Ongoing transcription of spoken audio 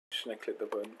shouldn't I click the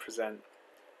button? Present.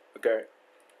 Okay.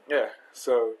 Yeah,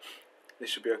 so this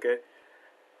should be okay.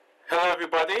 Hello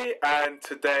everybody, and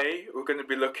today we're going to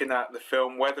be looking at the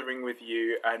film Weathering with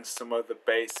You and some of the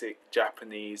basic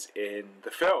Japanese in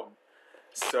the film.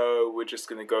 So we're just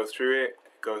going to go through it,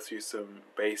 go through some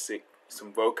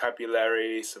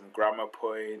vocabulary, some grammar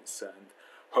points, and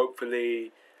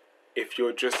hopefully if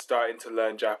you're just starting to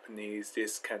learn Japanese,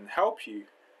 this can help you.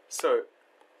 So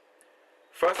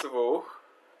first of all,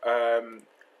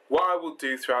 what I will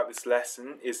do throughout this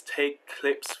lesson is take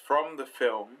clips from the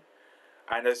film,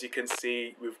 and as you can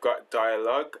see we've got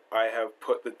dialogue. I have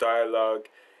put the dialogue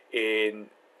in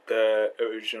the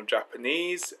original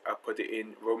Japanese. I put it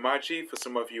in Romaji for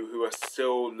some of you who are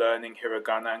still learning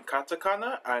hiragana and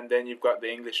katakana, and then you've got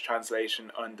the English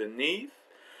translation underneath.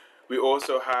 We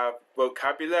also have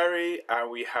vocabulary, and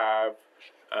we have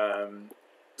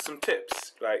some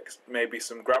tips, like maybe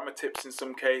some grammar tips in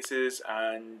some cases,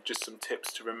 and just some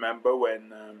tips to remember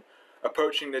when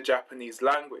approaching the Japanese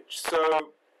language.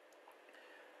 So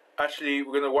actually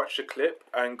we're going to watch the clip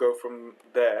and go from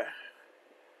there.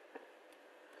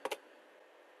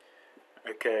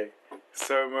 Okay,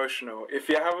 so emotional. If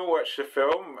you haven't watched the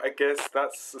film, I guess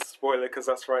that's a spoiler because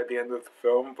that's right at the end of the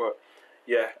film, but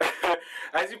yeah.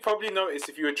 As you probably noticed,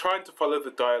 if you were trying to follow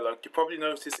the dialogue, you probably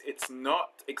noticed it's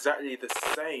not exactly the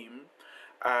same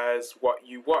as what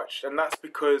you watched, and that's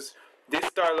because this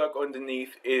dialogue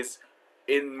underneath is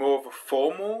in more of a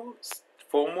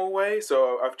formal way,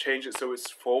 so I've changed it so it's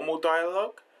formal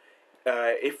dialogue.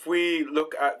 If we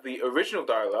look at the original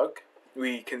dialogue,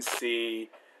 we can see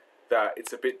that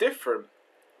it's a bit different.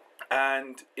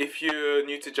 And if you're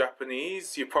new to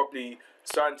Japanese, you're probably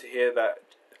starting to hear that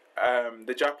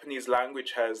the Japanese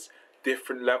language has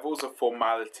different levels of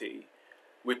formality,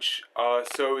 which are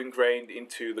so ingrained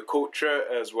into the culture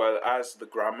as well as the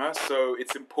grammar. So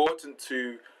it's important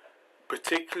to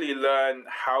particularly learn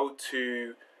how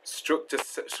to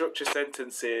structure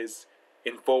sentences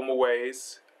in formal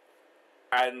ways,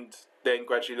 and then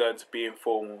gradually learn to be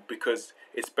informal, because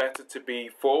it's better to be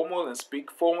formal and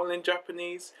speak formal in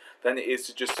Japanese than it is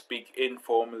to just speak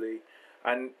informally.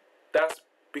 And that's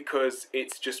because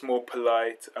it's just more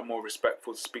polite and more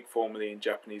respectful to speak formally in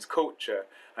Japanese culture.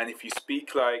 And if you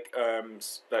speak like a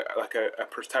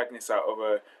protagonist out of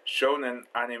a shonen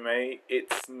anime,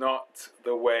 it's not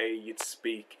the way you'd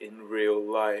speak in real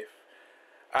life.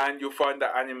 And you'll find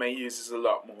that anime uses a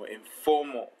lot more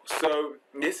informal. So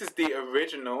this is the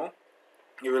original.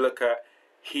 You will look at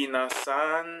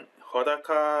Hina-san,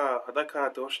 Hdoaka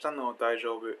doushita no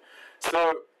daijoubu.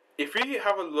 So if we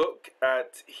have a look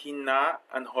at Hina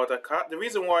and Hdoaka, the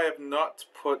reason why I've not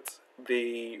put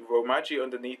the Romaji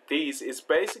underneath these is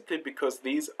basically because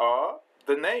these are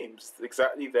the names.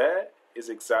 Exactly there is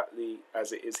exactly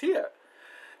as it is here.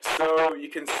 So you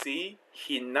can see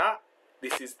Hina,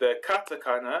 this is the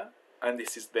katakana, and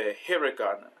this is the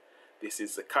hiragana. This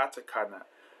is the katakana.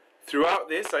 Throughout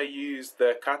this I use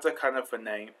the katakana for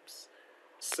names,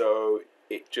 so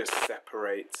it just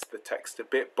separates the text a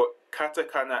bit, but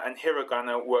katakana and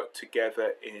hiragana work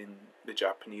together in the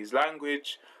Japanese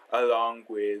language along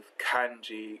with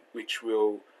kanji, which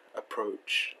we'll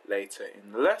approach later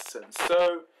in the lesson.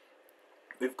 So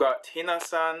we've got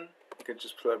Hina-san. You can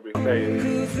just play it.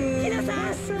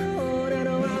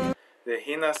 The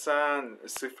Hina-san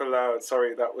is super loud.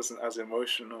 Sorry, that wasn't as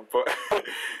emotional, but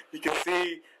you can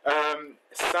see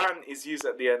san is used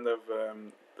at the end of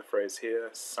the phrase here,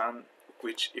 san,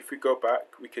 which if we go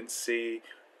back we can see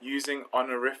using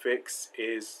honorifics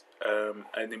is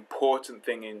an important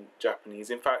thing in Japanese.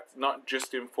 In fact, not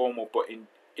just in formal, but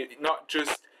not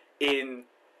just in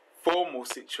formal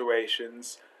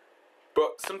situations,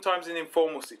 but sometimes in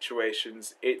informal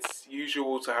situations it's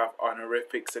usual to have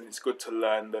honorifics, and it's good to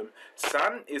learn them.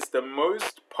 San is the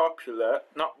most popular,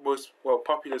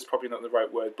 popular is probably not the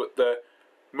right word, but the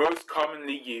most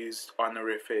commonly used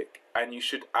honorific, and you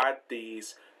should add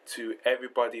these to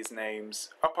everybody's names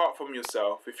apart from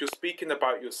yourself. If you're speaking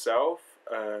about yourself,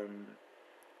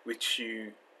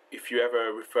 if you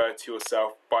ever refer to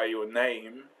yourself by your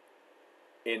name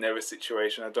in every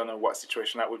situation, I don't know what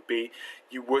situation that would be,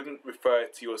 you wouldn't refer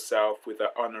to yourself with an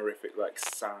honorific like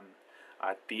san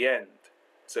at the end.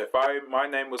 So if my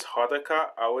name was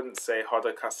Hdoaka, I wouldn't say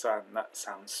Hdoaka-san. That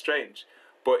sounds strange.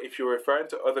 But if you're referring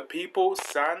to other people,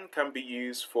 san can be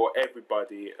used for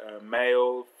everybody,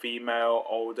 male, female,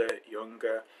 older,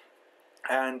 younger.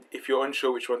 And if you're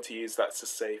unsure which one to use, that's the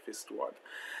safest one.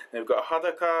 Now we've got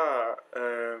Hdoaka.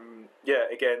 Yeah,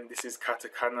 again, this is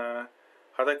katakana.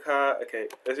 Hdoaka. Okay,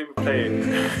 let's even play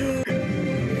it.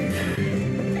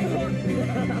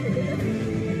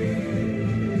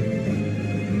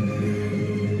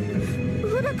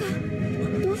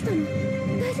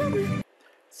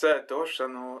 さあ、どうした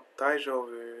の? 大丈夫?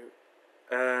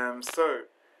 So,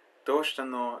 どうした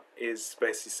の is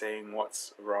basically saying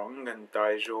what's wrong, and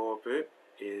大丈夫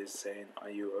is saying are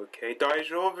you okay? 大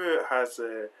丈夫 has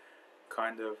a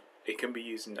kind of, it can be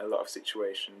used in a lot of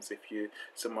situations. If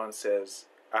someone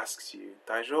asks you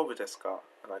大丈夫ですか?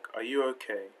 Like, are you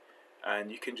okay?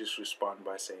 And you can just respond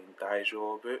by saying 大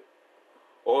丈夫,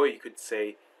 or you could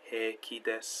say 平気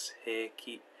です, 平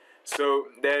気. So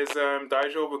there's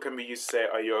大丈夫 can be used to say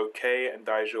are you okay, and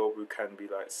大丈夫 can be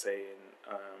like saying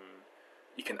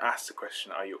you can ask the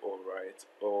question are you alright,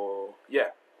 or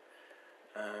yeah.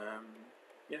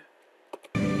 Yeah.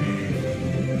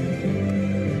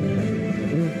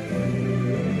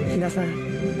 ひなさ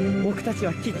ん、僕たち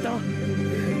はきっと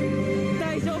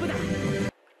大丈夫だ。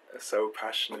 So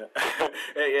passionate.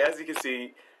 As you can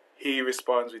see, he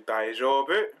responds with 大丈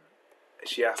夫.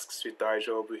 She asks with 大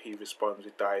丈夫. He responds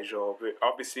with 大丈夫.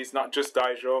 Obviously, it's not just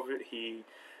大丈夫. He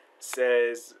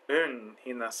says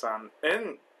ひなさん.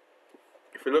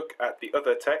 If we look at the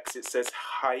other text, it says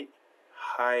はい,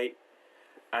 はい.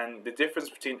 And the difference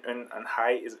between and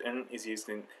はい is used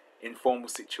in informal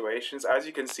situations. As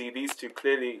you can see, these two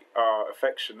clearly are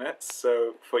affectionate,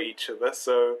 so for each other.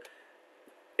 So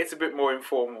it's a bit more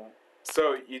informal.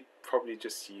 So you'd probably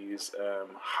just use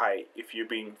はい if you're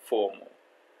being formal.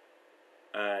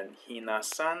 And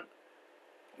Hina-san.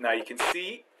 Now you can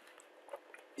see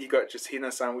you got just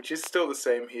Hina-san, which is still the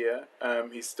same here.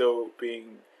 He's still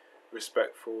being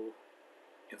respectful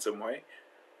in some way.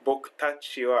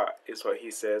 Bokutachi wa is what he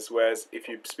says, whereas if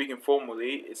you're speaking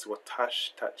formally, it's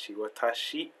watashi tachi,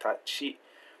 watashi tachi.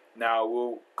 Now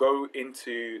we'll go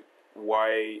into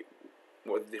what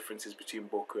the difference is between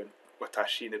boku and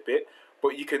watashi in a bit,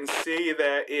 but you can see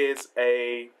there is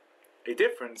a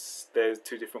difference. There's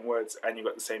two different words, and you've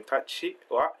got the same tachi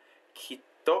wa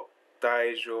kitto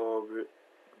daijoubu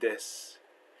desu.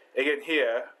 Again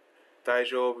here,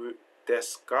 daijoubu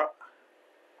desu ka?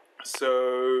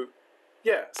 So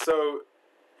yeah, so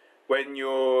when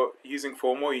you're using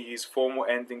formal, you use formal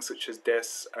endings such as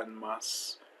des and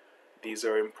mas. These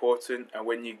are important, and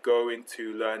when you go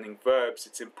into learning verbs,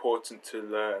 it's important to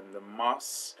learn the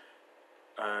mas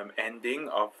ending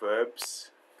of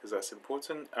verbs, because that's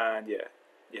important. And yeah,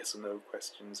 yes or no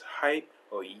questions. Hai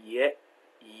or ye,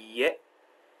 ye.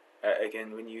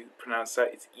 Again, when you pronounce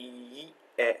that, it's ye,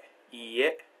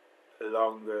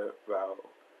 longer vowel.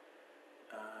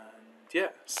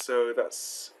 Yeah, so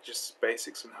that's just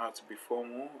basics on how to be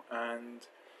formal, and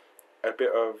a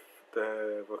bit of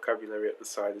the vocabulary at the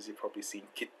side, as you've probably seen.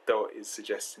 Kitto is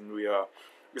suggesting we are.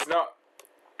 It's not,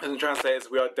 doesn't translate as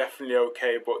we are definitely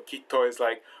okay, but kitto is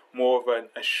like more of an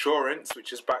assurance,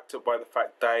 which is backed up by the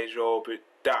fact daijoubu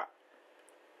da.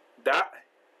 That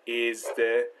is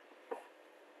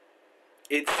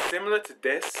it's similar to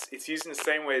des. It's used in the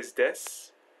same way as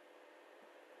des,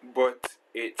 but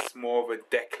it's more of a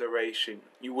declaration.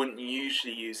 You wouldn't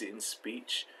usually use it in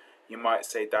speech. You might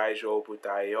say daijoubu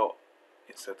dayo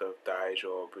instead of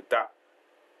daijoubu da.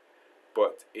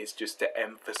 But it's just to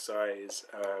emphasize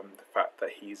the fact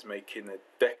that he's making a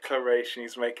declaration,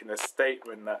 he's making a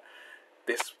statement that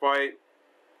despite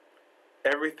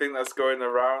everything that's going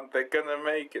around, they're gonna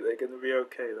make it, they're gonna be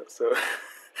okay. That's so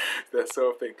that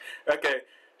sort of thing. Okay.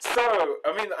 So,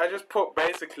 I mean, I just put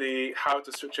basically how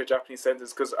to structure a Japanese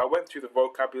sentence, because I went through the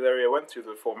vocabulary, I went through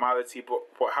the formality, but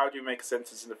how do you make a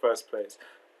sentence in the first place?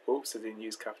 Oops, I didn't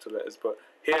use capital letters, but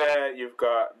here you've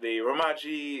got the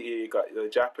Romaji, you've got the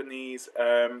Japanese,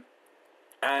 and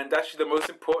actually the most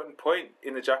important point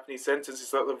in the Japanese sentence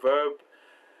is that the verb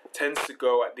tends to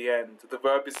go at the end. The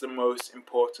verb is the most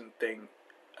important thing,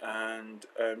 and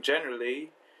generally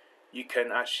you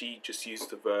can actually just use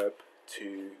the verb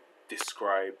to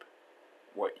describe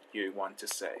what you want to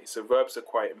say. So verbs are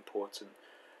quite important.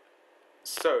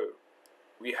 So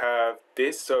we have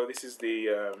this. So this is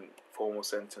the formal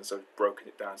sentence. I've broken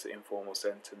it down to the informal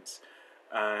sentence.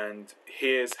 And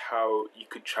here's how you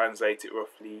could translate it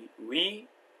roughly. We,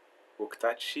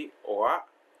 bokutachi, wa,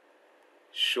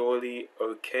 surely,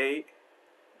 okay,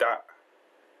 that.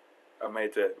 I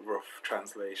made a rough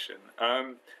translation.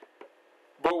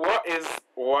 But what is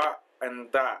wa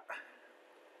and that?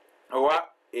 Wa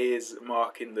is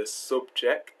marking the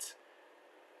subject,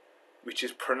 which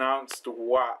is pronounced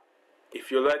wa.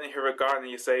 If you're learning hiragana,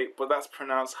 you say, but that's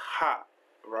pronounced ha,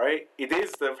 right? It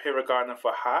is the hiragana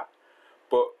for ha,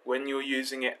 but when you're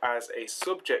using it as a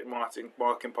subject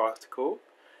marking particle,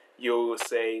 you'll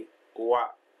say wa.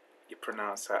 You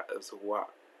pronounce that as wa,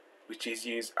 which is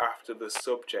used after the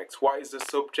subject. What is the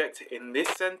subject in this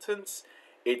sentence?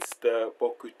 It's the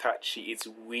bokutachi, it's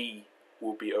we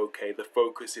will be okay. The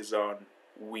focus is on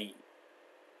we.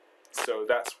 So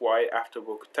that's why after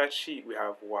bokutachi we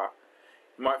have wa.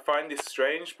 You might find this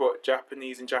strange, but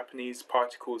in Japanese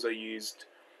particles are used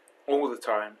all the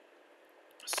time.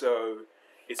 So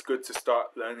it's good to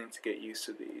start learning to get used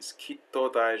to these. Kitto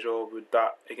daijoubu,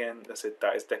 that again, I said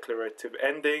that is declarative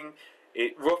ending.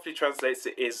 It roughly translates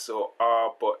to is or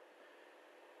are, but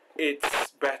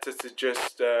it's better to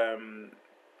just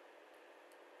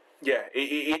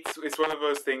it's one of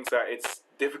those things that it's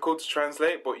difficult to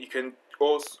translate, but you can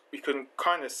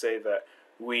kind of say that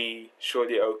we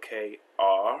surely okay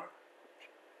are.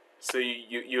 So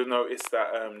you'll notice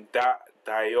that da,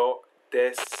 dayo,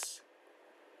 des,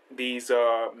 these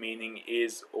are meaning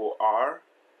is or are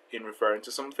in referring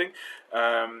to something.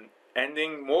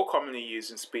 Ending more commonly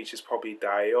used in speech is probably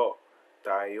dayo,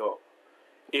 dayo.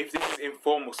 If this is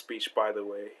informal speech, by the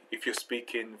way, if you're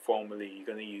speaking formally, you're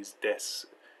going to use des,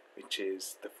 which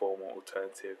is the formal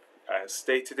alternative as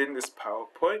stated in this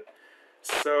PowerPoint.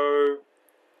 So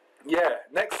yeah,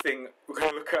 next thing we're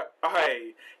going to look at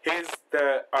I. Here's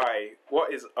the I.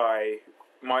 What is I?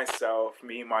 Myself,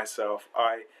 me, myself,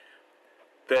 I.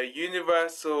 The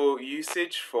universal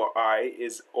usage for I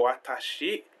is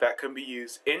watashi. That can be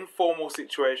used in formal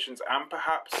situations and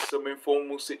perhaps some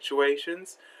informal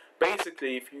situations.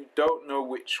 Basically, if you don't know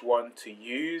which one to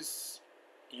use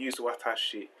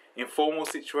watashi. In formal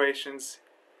situations,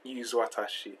 use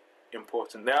watashi.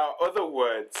 Important. There are other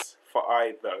words for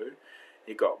I though.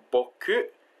 You got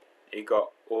boku, you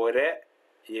got ore,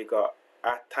 you got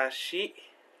atashi,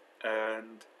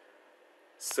 and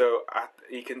so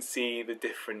you can see the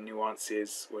different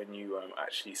nuances when you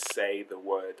actually say the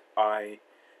word I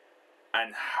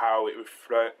and how it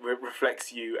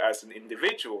reflects you as an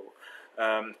individual.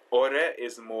 Ore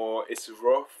is more, it's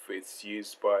rough, it's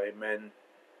used by men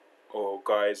or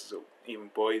guys or even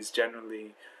boys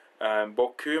generally.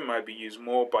 Boku might be used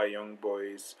more by young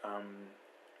boys.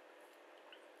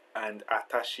 And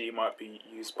atashi might be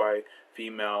used by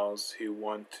females who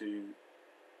want to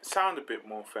sound a bit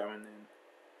more feminine.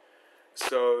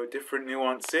 So different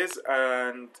nuances,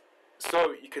 and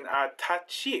so you can add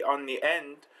tachi on the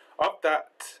end of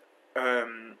that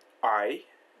I,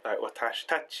 like watashi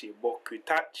tachi, boku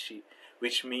tachi,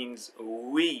 which means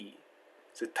we.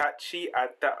 So tachi,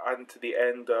 add that onto the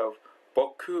end of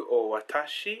boku or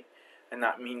watashi, and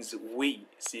that means we.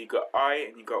 So you got I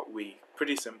and you got we.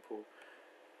 Pretty simple.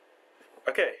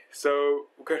 Okay, so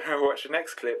we're going to watch the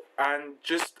next clip, and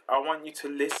just I want you to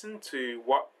listen to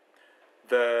what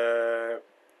the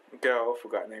girl, I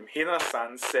forgot her name,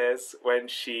 Hina-san says when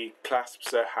she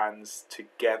clasps her hands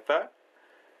together,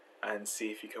 and see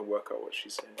if you can work out what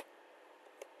she's saying.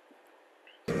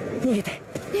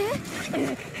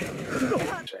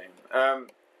 Shame.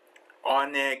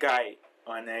 Onegai.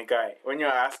 Onegai. When you're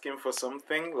asking for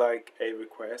something like a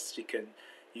request, you can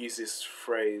use this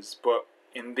phrase, but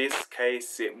in this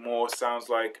case it more sounds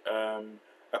like a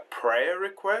prayer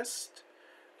request.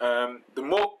 The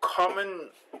more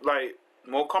common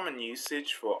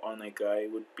usage for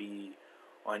onegai would be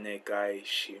onegai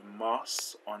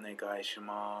shimasu, onegai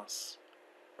shimasu.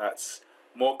 That's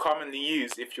more commonly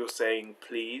used if you're saying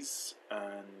please,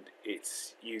 and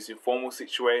it's used in formal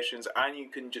situations, and you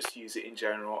can just use it in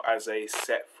general as a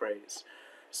set phrase.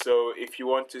 So if you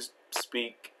want to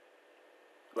speak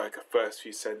like a first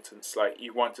few sentences, like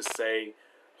you want to say,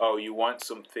 oh, you want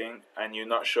something and you're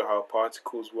not sure how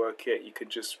particles work yet, you can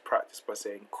just practice by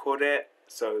saying kore.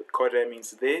 So kore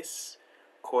means this,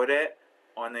 kore,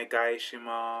 onegai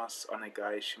shimasu,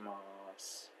 onegai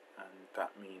shimasu, and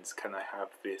that means can I have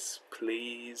this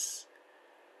please.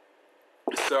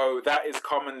 So that is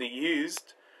commonly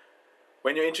used.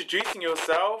 When you're introducing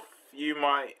yourself, you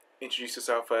might introduce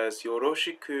yourself as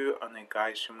yoroshiku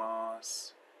onegai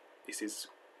shimasu. This is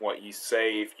what you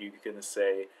say if you're going to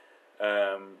say,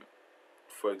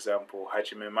 for example,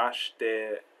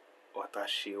 hajimemashite,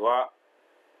 watashi wa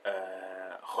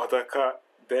Hdoaka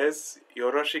desu,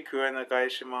 yoroshiku onegai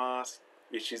shimasu,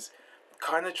 which is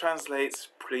kind of translates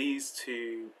pleased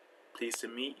to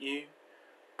meet you,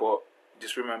 but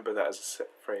just remember that as a set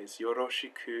phrase,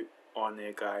 yoroshiku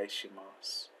onegai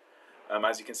shimasu.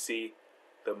 As you can see,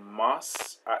 the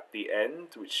mas at the end,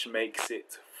 which makes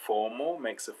it formal,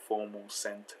 makes a formal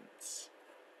sentence.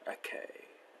 Okay,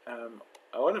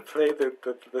 I want to play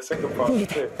the second part of the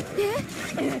clip.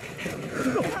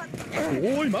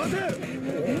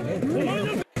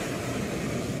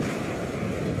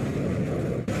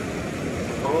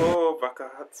 Oh,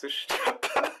 bakahatsu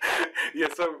shichatta. Yeah,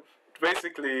 so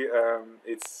basically,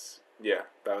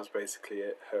 that was basically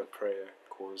it. Her prayer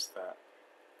caused that.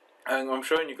 And I'm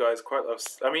showing you guys quite a lot of,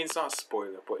 I mean, it's not a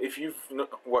spoiler, but if you've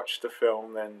not watched the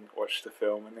film, then watch the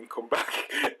film and then come back.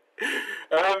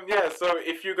 Yeah, so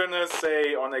if you're gonna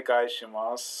say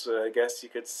onegaishimasu, I guess you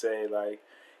could say like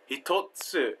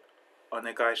hitotsu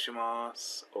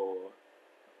onegaishimasu, or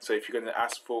so if you're gonna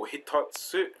ask for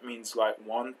hitotsu means like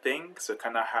one thing. So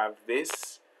can I have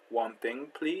this one thing,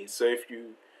 please? So if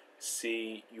you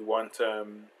see you want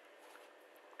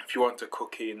if you want a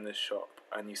cookie in the shop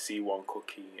and you see one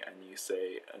cookie and you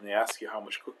say and they ask you how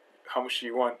much do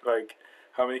you want, like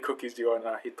how many cookies do you want?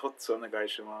 Hitotsu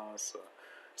onegaishimasu, or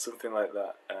something like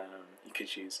that. You could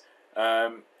choose.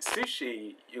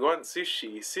 Sushi, you want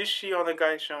sushi? Sushi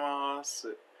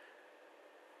onegaishimasu.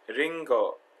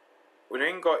 Ringo.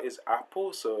 Ringo is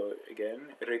apple, so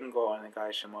again, ringo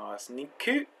onegaishimasu.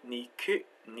 Niku, niku,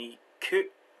 niku,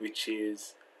 which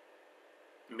is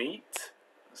meat.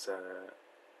 So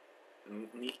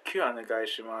niku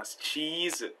onegaishimasu.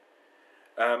 Cheese.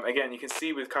 Again, you can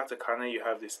see with katakana you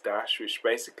have this dash, which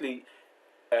basically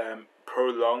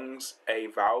prolongs a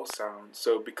vowel sound.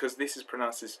 So because this is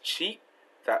pronounced as chi,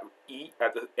 that e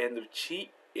at the end of chi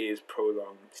is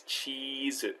prolonged.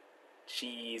 Cheese,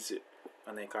 cheese.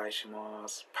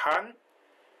 Onegaishimasu. Pan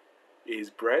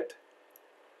is bread.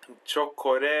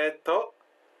 Chocolate.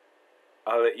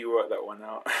 I'll let you work that one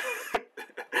out.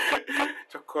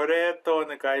 Chocolate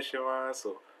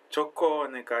onegaishimasu. Choco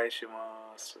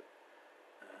onegaishimasu.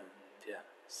 And yeah,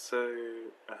 so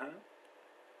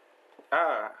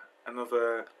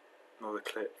another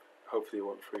clip. Hopefully it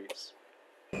won't freeze.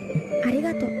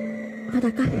 Arigato,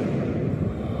 Hdoaka.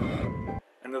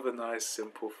 Another nice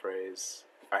simple phrase.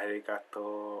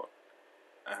 Arigato.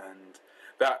 And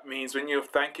that means when you're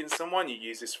thanking someone, you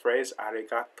use this phrase,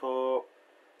 arigato.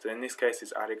 So in this case,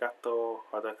 it's arigato,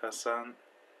 Hdoaka-san.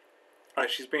 Oh,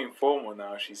 she's being formal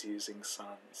now, she's using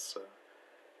san, so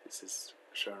this is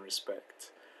showing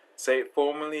respect. Say it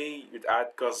formally, you'd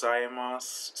add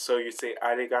gozaimasu, so you say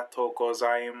arigato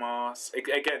gozaimasu.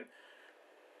 Again,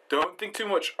 don't think too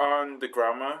much on the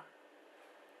grammar.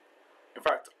 In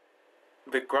fact,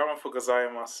 the grammar for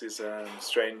gozaimasu is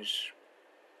strange.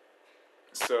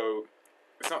 So,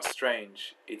 it's not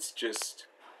strange, it's just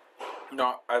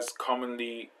not as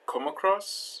commonly come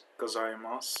across,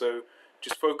 gozaimasu. So,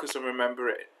 just focus on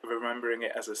remembering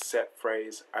it as a set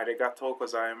phrase. Arigatou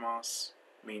gozaimasu,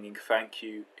 meaning thank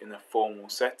you in a formal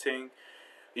setting.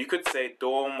 You could say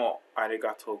domo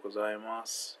arigatou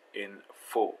gozaimasu in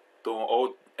full.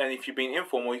 And if you're being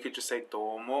informal, you could just say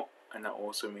domo, and that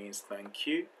also means thank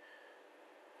you.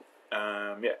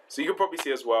 Yeah, so you can probably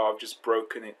see as well, I've just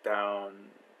broken it down,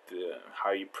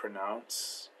 how you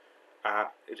pronounce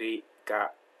arigato,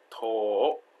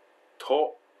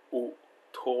 to.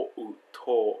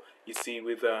 You see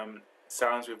with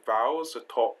sounds with vowels, so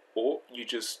to, you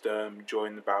just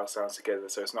join the vowel sounds together,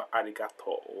 so it's not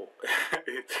arigato,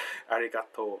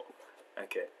 arigato.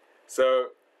 Okay,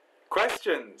 so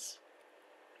questions.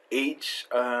 Each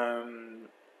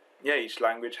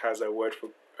language has a word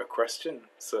for a question,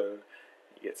 so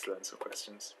you get to learn some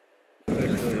questions.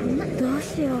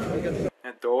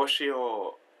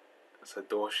 Doshio. So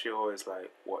doshio is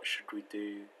like, what should we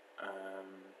do?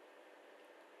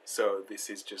 So this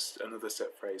is just another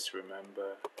set phrase to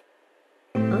remember.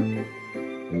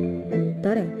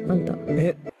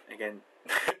 Again,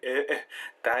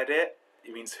 dare,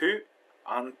 it means who,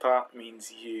 anta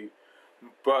means you.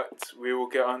 But we will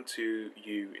get on to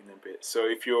you in a bit. So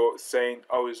if you're saying,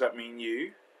 oh, does that mean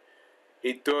you?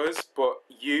 It does, but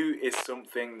you is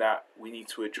something that we need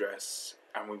to address,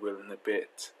 and we will in a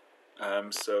bit.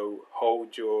 So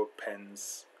hold your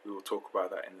pens. We will talk about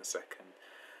that in a second.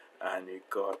 And you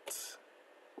got...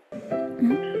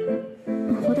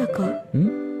 Hdoaka?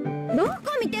 ど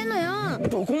こ見てんのよ。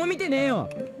どこも見てねえよ。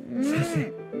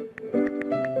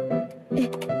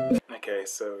Okay,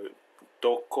 so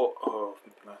doko,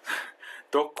 no.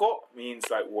 Doko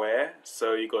means like where,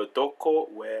 so you go doko,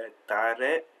 where,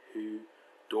 dare, who,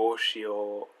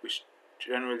 doshio, which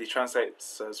generally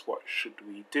translates as what should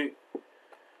we do.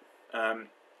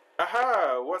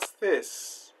 Aha, what's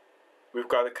this? We've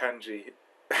got a kanji.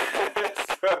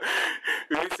 So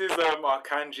this is our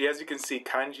kanji. As you can see,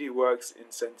 kanji works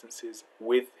in sentences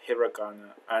with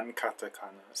hiragana and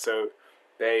katakana, so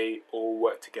they all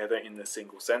work together in a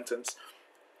single sentence.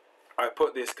 I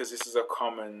put this because this is a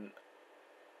common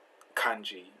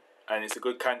kanji, and it's a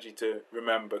good kanji to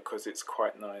remember because it's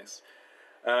quite nice.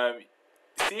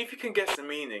 See if you can guess the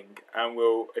meaning, and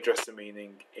we'll address the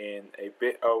meaning in a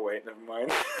bit. Oh wait, never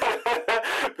mind.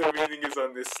 The meaning is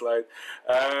on this slide.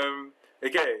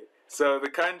 Okay, so the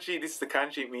kanji, this is the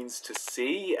kanji, it means to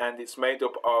see, and it's made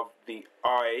up of the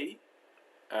I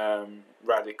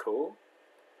radical.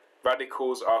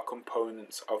 Radicals are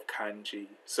components of kanji.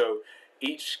 So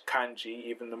each kanji,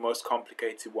 even the most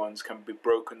complicated ones, can be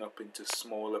broken up into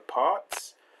smaller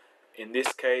parts. In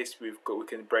this case, we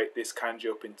can break this kanji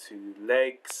up into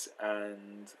legs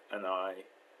and an eye.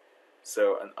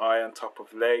 So an eye on top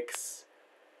of legs,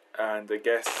 and I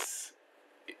guess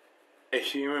a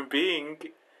human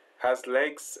being has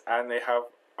legs and they have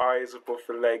eyes above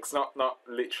the legs. Not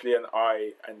literally an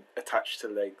eye and attached to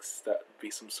legs. That would be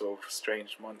some sort of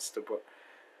strange monster.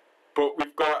 But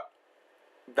we've got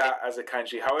that as a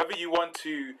kanji. However you want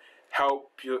to help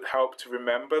to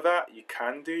remember that, you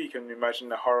can do. You can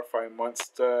imagine a horrifying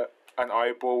monster, an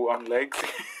eyeball on legs.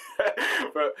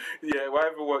 But yeah,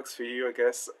 whatever works for you, I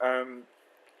guess. And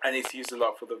it's used a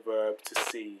lot for the verb to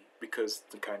see, because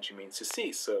the kanji means to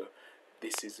see. So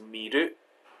this is miru,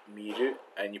 miru,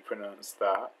 and you pronounce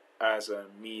that as a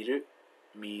miru,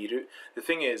 miru. The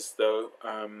thing is, though,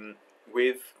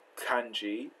 with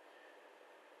kanji,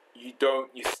 you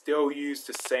still use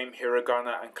the same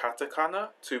hiragana and katakana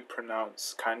to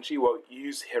pronounce kanji. Well,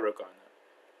 use hiragana,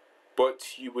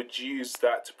 but you would use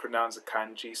that to pronounce a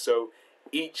kanji. So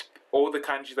all the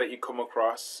kanji that you come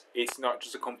across, it's not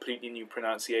just a completely new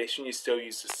pronunciation. You still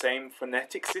use the same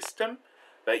phonetic system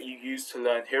that you use to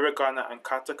learn hiragana and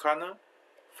katakana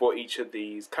for each of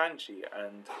these kanji.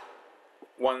 And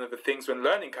one of the things when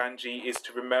learning kanji is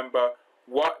to remember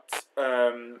what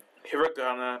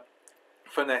hiragana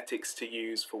phonetics to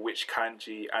use for which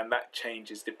kanji, and that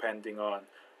changes depending on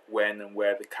when and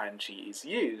where the kanji is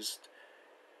used.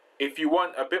 If you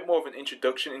want a bit more of an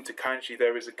introduction into kanji,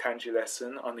 there is a kanji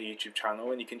lesson on the YouTube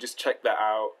channel, and you can just check that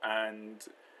out and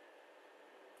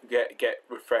get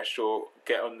refreshed or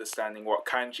get understanding what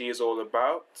kanji is all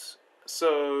about.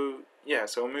 So yeah,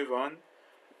 so we'll move on.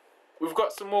 We've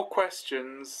got some more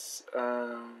questions.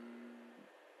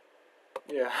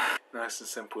 Yeah, nice and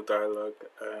simple dialogue.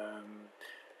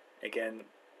 Again,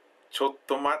 ちょっ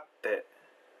と待って,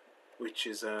 which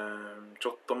is ちょ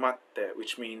っと待って,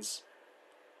 which means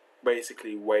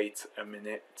basically wait a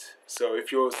minute. So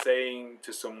if you're saying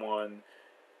to someone,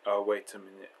 wait a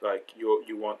minute, like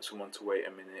you want someone to wait a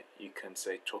minute, you can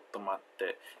say ちょっと待っ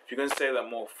て. If you're going to say that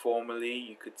more formally,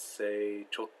 you could say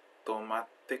ちょっと待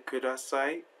ってくだ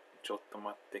さい. ちょっと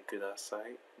待ってくださ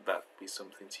い. That'd be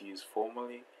something to use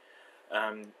formally.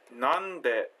 なん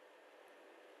で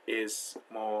is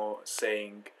more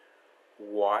saying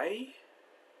why.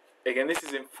 Again, this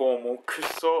is informal.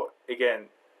 Kuso, again,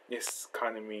 this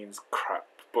kind of means crap,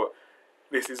 but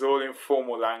this is all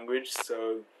informal language.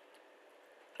 So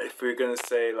if we're going to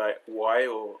say like why,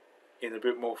 or in a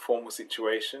bit more formal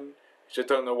situation, which I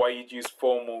don't know why you'd use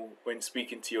formal when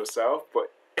speaking to yourself,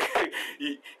 but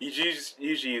you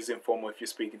usually use informal if you're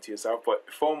speaking to yourself. But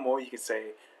formal, you can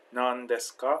say なんで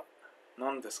すか?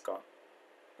 なんですか?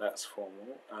 That's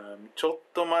formal. ちょっ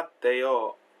と待って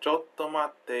よ. ちょっと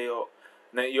待ってよ.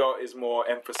 Now, yo is more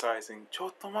emphasizing ちょ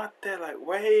っと待って, like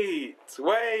wait.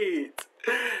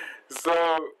 So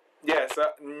yeah,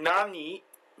 so nani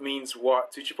means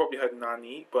what, which you probably heard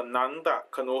nani, but nanda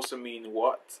can also mean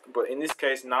what. But in this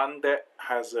case, nande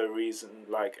has a reason,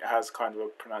 like it has kind of a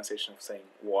pronunciation of saying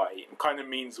why. It kind of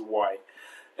means why.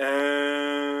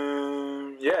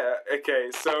 Yeah,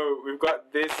 okay, so we've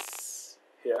got this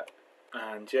here,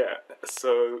 and yeah,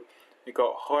 so we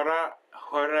got hora.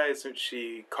 Hora is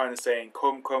actually kind of saying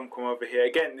come over here.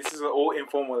 Again, this is all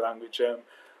informal language.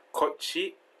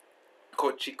 Kochi,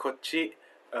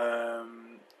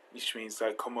 which means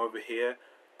like come over here.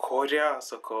 Korea,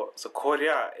 so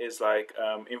Korea is like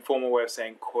informal way of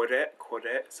saying kore,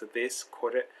 so this,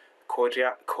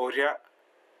 Korea,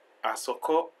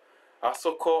 asoko.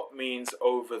 Asoko means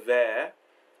over there,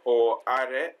 or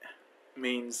are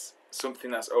means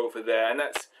something that's over there, and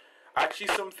that's actually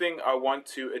something I want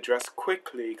to address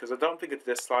quickly because I don't think it's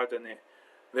a slide on it.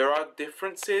 There are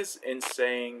differences in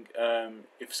saying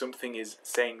if something is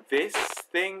saying this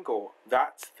thing or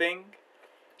that thing.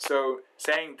 So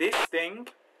saying this thing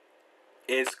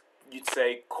is, you'd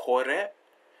say kore.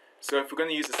 So if we're going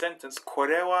to use a sentence,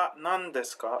 kore wa nan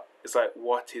desu ka? It's like,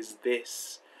 what is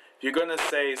this? If you're going to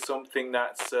say something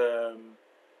that's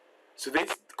so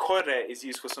this kore is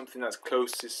used for something that's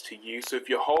closest to you. So if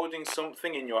you're holding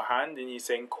something in your hand and you're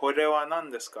saying kore wa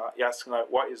nan desu ka? You're asking like,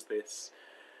 what is this?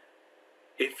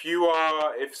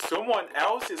 If someone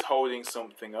else is holding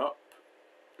something up,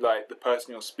 like the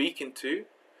person you're speaking to,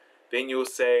 then you'll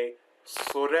say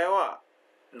sore wa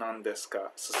nan desu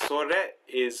ka? So sore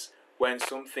is when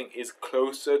something is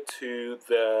closer to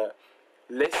the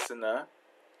listener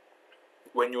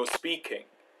when you're speaking.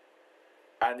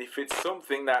 And if it's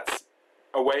something that's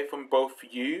away from both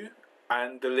you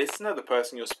and the listener, the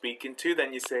person you're speaking to,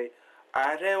 then you say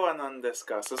are wa nan desu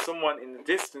ka? So someone in the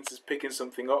distance is picking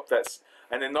something up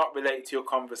and they're not related to your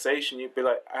conversation. You'd be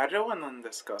like, are wa nan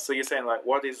desu ka? So you're saying like,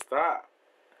 what is that?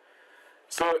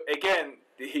 So again,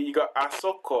 here you got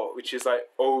asoko, which is like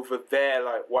over there.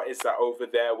 Like, what is that over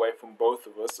there away from both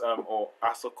of us? Or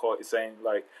asoko is saying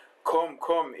like, come,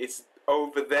 it's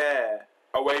over there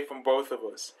away from both of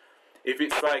us. If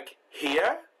it's like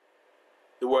here,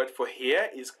 the word for here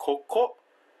is koko.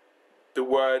 The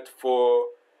word for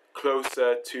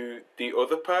closer to the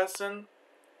other person,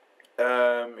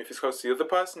 if it's close to the other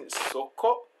person, it's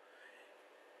soko.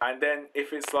 And then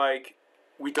if it's like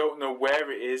we don't know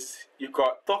where it is, you've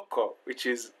got toko, which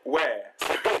is where.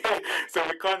 So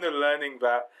we're kind of learning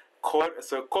that.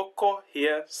 So koko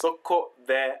here, soko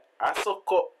there,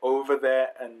 asoko over there,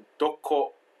 and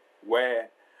doko where.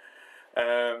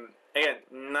 Again,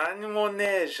 nani mo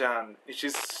ne jan, which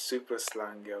is super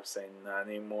slangy of saying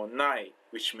nani mo nai,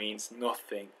 which means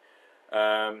nothing.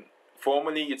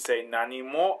 Formally, you'd say nani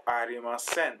mo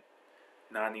arimasen.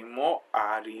 Nani mo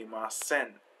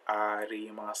arimasen.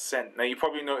 Arimasen. Now, you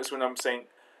probably notice when I'm saying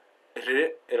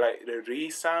like the re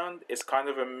sound, it's kind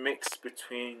of a mix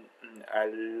between a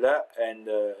l and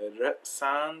a r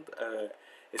sound.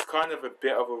 It's kind of a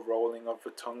bit of a rolling of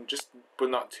the tongue, but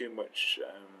not too much.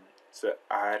 So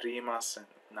arimasen.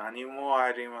 Nani mo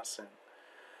arimasen.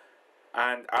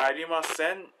 And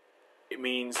arimasen, it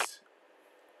means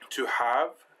to have,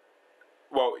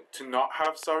 well, to not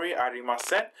have, sorry,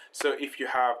 arimasen. So if you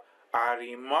have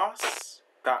arimas,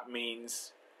 that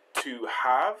means to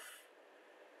have.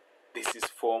 This is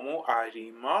formal.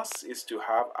 Arimas is to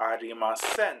have.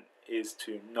 Arimasen is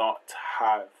to not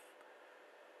have.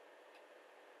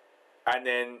 And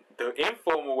then the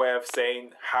informal way of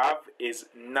saying have is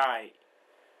nai.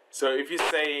 So if you're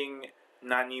saying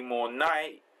nani mo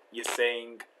nai, you're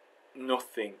saying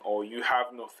nothing, or you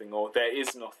have nothing, or there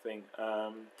is nothing.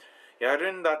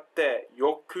 Yarundatte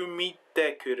yoku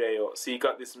mite kureyo. So you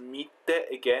got this mite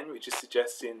again, which is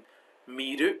suggesting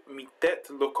miru, mite,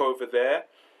 to look over there.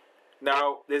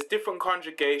 Now, there's different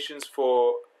conjugations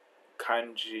for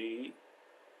kanji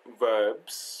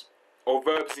verbs, or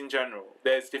verbs in general.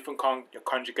 There's different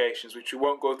conjugations, which we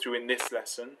won't go through in this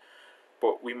lesson,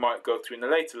 but we might go through in a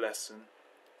later lesson.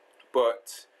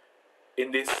 But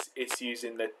in this, it's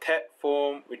using the te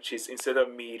form, which is instead of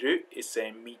miru, it's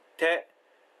saying mite.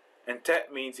 And te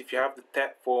means if you have the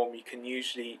te form, you can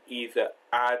usually either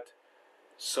add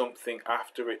something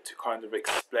after it to kind of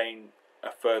explain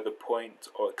a further point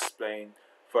or explain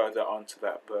further onto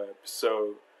that verb.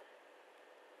 So,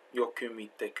 yoku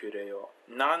mite kureyo.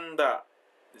 Nanda.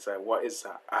 It's like, what is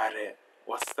that? Are.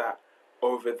 What's that?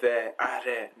 Over there.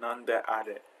 Are. Nanda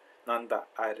are. Nanda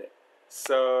are.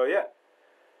 So, yeah.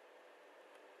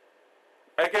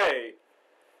 Okay.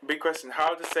 Big question.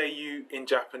 How to say you in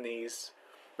Japanese?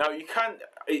 Now, you can't.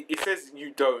 It says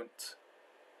you don't.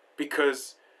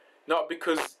 Not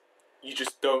because you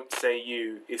just don't say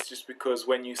you. It's just because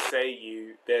when you say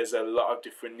you, there's a lot of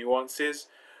different nuances.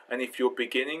 And if you're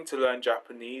beginning to learn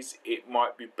Japanese, it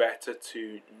might be better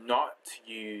to not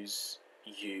use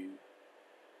you.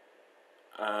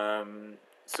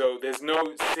 So there's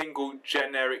no single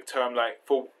generic term. Like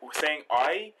for saying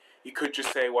I, you could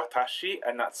just say watashi,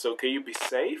 and that's okay. You'd be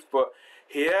safe. But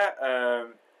here,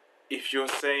 if you're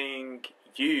saying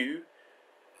you,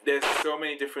 there's so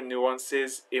many different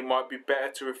nuances. It might be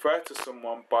better to refer to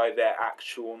someone by their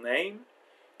actual name.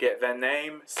 Get their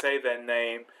name, say their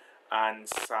name, and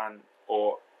san,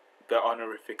 or the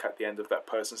honorific at the end of that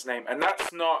person's name. And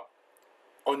that's not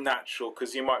unnatural,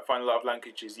 because you might find a lot of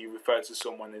languages you refer to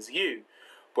someone as you.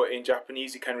 But in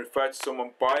Japanese, you can refer to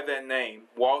someone by their name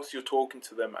whilst you're talking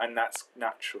to them, and that's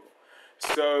natural.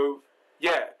 So,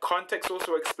 yeah, context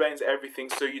also explains everything.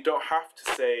 So you don't have to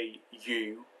say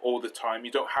you all the time.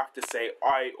 You don't have to say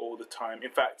I all the time.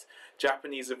 In fact,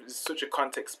 Japanese is such a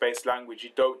context-based language. You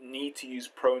don't need to use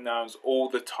pronouns all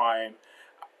the time.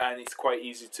 And it's quite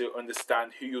easy to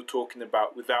understand who you're talking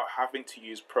about without having to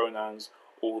use pronouns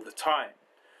all the time.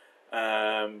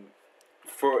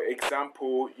 For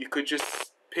example, you could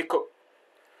just pick up,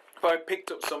 if I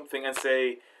picked up something and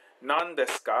say, nan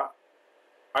desu ka?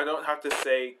 I don't have to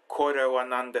say, kore wa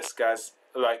nan desu ka,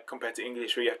 like compared to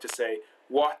English where you have to say,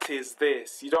 what is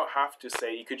this? You don't have to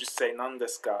say, you could just say, nan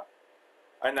desu ka?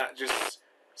 And that just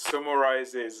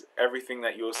summarizes everything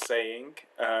that you're saying.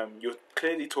 You're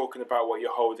clearly talking about what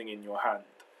you're holding in your hand.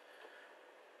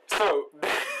 So,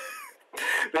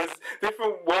 there's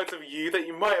different words of you that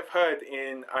you might have heard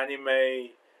in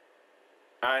anime,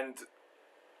 and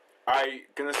I'm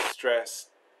gonna stress,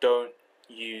 don't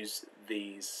use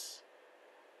these.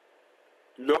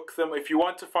 look them. If you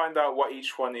want to find out what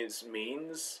each one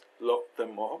means, look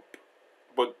them up,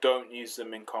 but don't use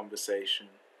them in conversation.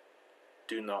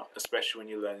 Do not, especially when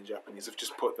you're learning Japanese. I've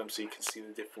just put them so you can see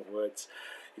the different words.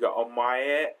 You got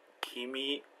omae,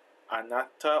 kimi,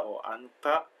 anata or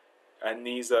anta, and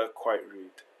these are quite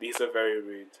rude. These are very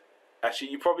rude.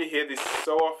 Actually, you probably hear this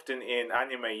so often in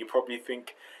anime,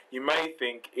 you may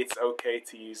think it's okay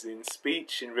to use it in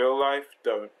speech. In real life,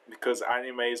 don't, because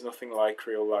anime is nothing like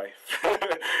real life.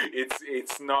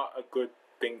 It's not a good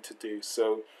thing to do.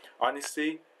 So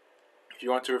honestly, if you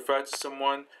want to refer to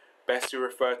someone, best to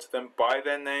refer to them by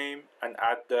their name and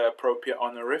add the appropriate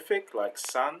honorific like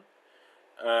san.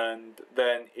 And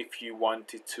then if you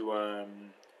wanted to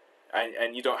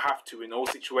and you don't have to in all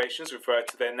situations refer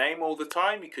to their name all the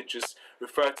time. You could just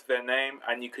refer to their name,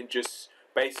 and you can just,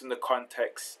 based on the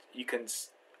context, you can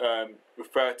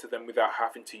refer to them without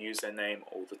having to use their name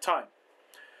all the time.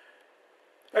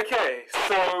 Okay,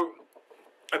 so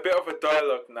a bit of a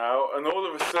dialogue now, and all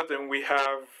of a sudden we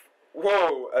have,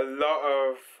 whoa, a lot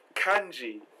of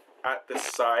kanji at the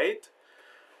side.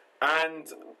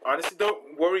 And honestly,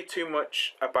 don't worry too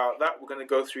much about that. We're going to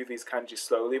go through these kanji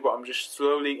slowly, but I'm just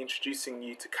slowly introducing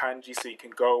you to kanji so you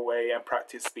can go away and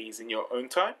practice these in your own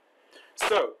time.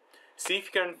 So, see if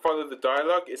you can follow the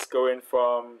dialogue. It's going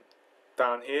from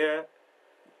down here,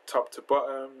 top to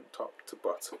bottom, top to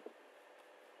bottom.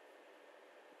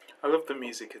 I love the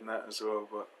music in that as well,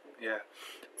 but yeah.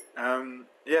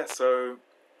 Yeah, so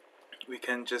we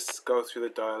can just go through the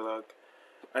dialogue.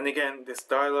 And again, this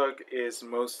dialogue is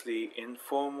mostly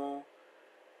informal.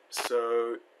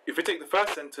 So if we take the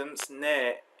first sentence,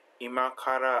 ne ima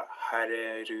kara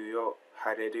hareru yo,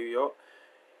 hareru yo.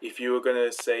 If you were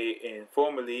gonna say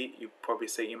informally, you probably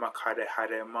say ima kare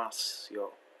haremasu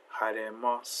yo,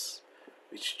 haremasu,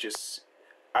 which is just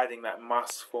adding that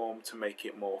mas form to make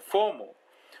it more formal.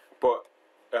 But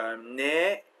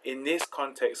ne in this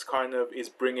context kind of is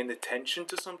bringing attention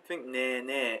to something.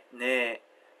 Ne,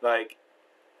 like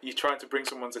you're trying to bring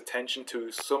someone's attention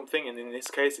to something, and in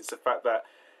this case it's the fact that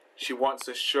she wants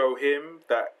to show him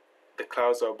that the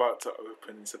clouds are about to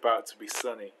open, it's about to be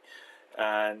sunny.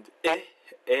 And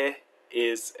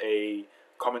is a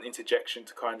common interjection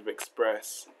to kind of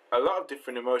express a lot of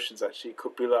different emotions actually. It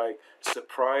could be like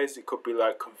surprise, it could be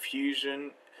like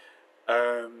confusion,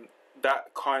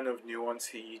 that kind of nuance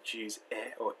here. You choose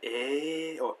or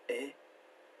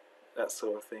that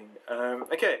sort of thing.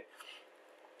 Okay,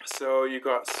 so you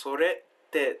got sore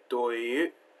te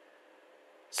doiyu.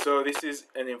 So this is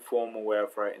an informal way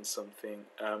of writing something.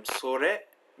 Sore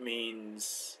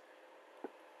means,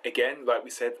 again, like we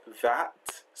said,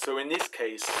 that. So in this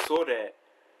case, sore,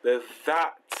 the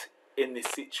that in this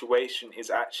situation is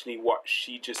actually what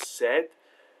she just said.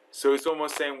 So it's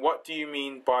almost saying, what do you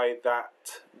mean by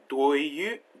that?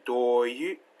 Doiyu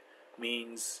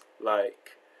means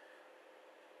like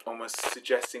almost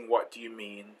suggesting, what do you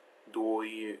mean?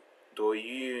 Doiyu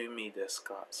imi desu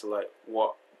ka? So like,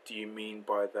 what do you mean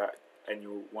by that? And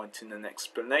you're wanting an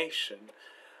explanation.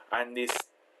 And this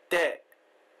te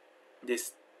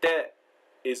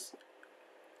is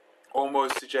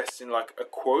almost suggesting like a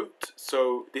quote.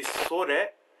 So this sore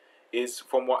is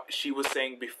from what she was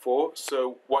saying before.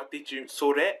 So what did you,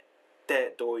 sore te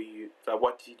doiyu, like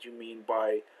what did you mean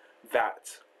by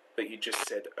that you just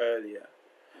said earlier?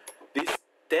 This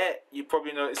te, you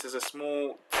probably notice there's a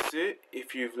small tsu.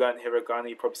 If you've learned hiragana,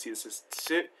 you probably see this as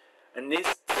tsu. And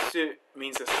this tsu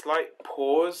means a slight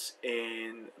pause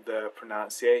in the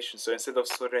pronunciation. So instead of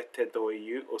sore te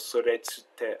doiyu or sore tsu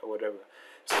te or whatever,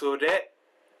 sore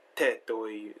te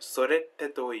doiyu, sore te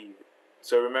doiyu.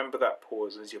 So remember that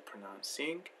pause as you're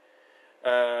pronouncing.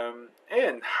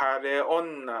 And hare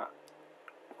onna,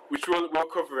 which we'll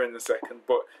cover in a second,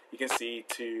 but you can see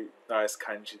two nice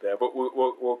kanji there, but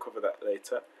we'll cover that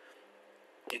later.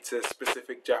 It's a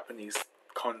specific Japanese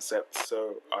concept,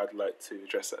 so I'd like to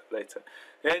address that later.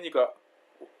 Then you got,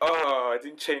 oh, I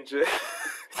didn't change it.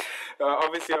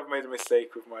 Obviously I've made a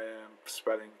mistake with my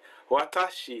spelling.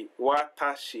 Watashi,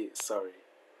 sorry,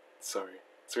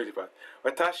 it's really bad.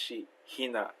 Watashi,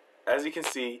 Hina. As you can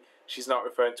see, she's not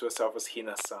referring to herself as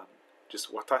Hina-san,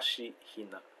 just watashi,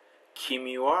 Hina.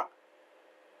 Kimi wa.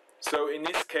 So in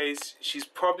this case, she's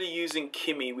probably using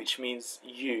kimi, which means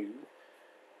you,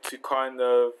 to kind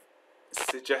of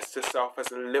suggest herself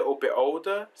as a little bit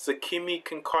older. So kimi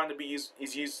can kind of be used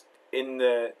in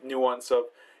the nuance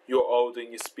of you're older and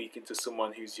you're speaking to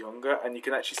someone who's younger. And you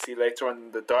can actually see later on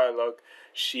in the dialogue,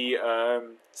 she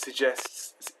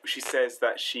says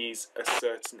that she's a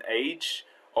certain age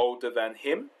older than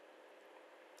him.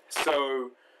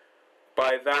 So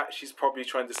by that, she's probably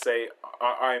trying to say,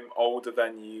 I'm older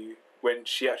than you when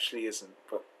she actually isn't,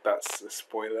 but that's a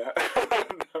spoiler.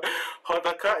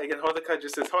 Hdoaka, again, Hdoaka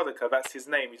just says Hdoaka, that's his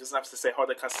name. He doesn't have to say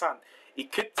Hdoaka-san.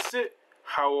 Ikutsu,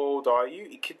 how old are you?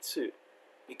 Ikutsu.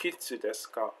 Ikutsu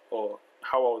desu ka? Or,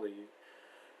 how old are you?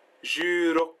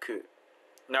 16.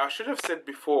 Now, I should have said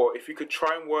before, if you could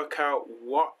try and work out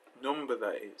what number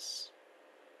that is.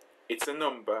 It's a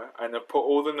number, and I put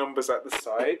all the numbers at the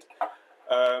side.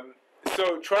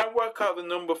 So try and work out the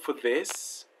number for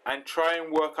this, and try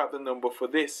and work out the number for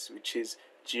this, which is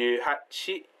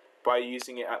 18, by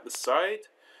using it at the side.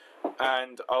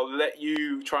 And I'll let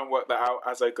you try and work that out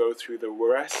as I go through the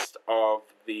rest of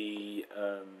the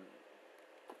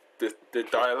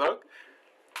dialogue.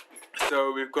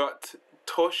 So we've got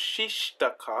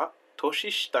Toshishitaka,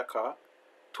 Toshishitaka,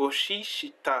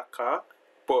 Toshishitaka,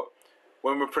 but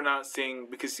when we're pronouncing,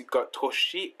 because you've got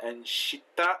Toshi and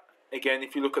Shita, again,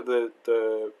 if you look at the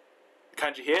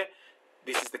kanji here,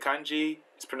 this is the kanji,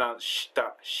 it's pronounced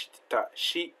Shita, Shita,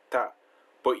 Shita,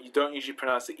 but you don't usually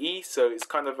pronounce the E, so it's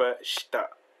kind of a Shita.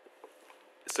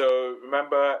 So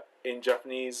remember, in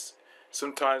Japanese,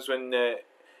 sometimes when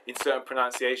in certain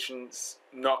pronunciations,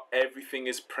 not everything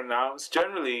is pronounced.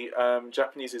 Generally,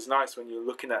 Japanese is nice when you're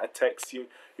looking at a text, you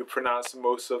pronounce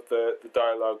most of the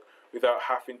dialogue without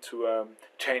having to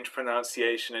change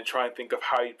pronunciation and try and think of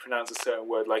how you pronounce a certain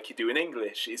word like you do in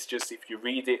English. It's just if you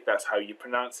read it, that's how you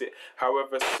pronounce it.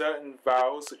 However, certain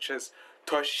vowels such as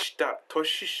toshita,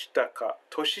 toshishitaka,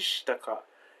 toshishitaka,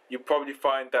 you probably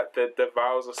find that the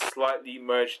vowels are slightly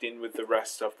merged in with the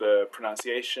rest of the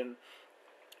pronunciation,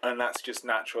 and that's just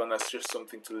natural, and that's just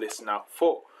something to listen out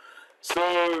for.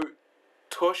 So,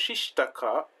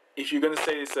 toshishitaka, if you're going to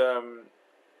say this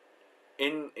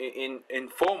in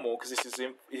informal, because this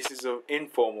is an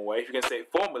informal way. If you're going to say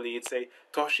it formally, you'd say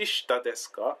toshishita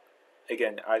desu ka?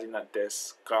 Again, adding that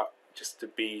desu ka just to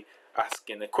be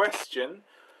asking a question.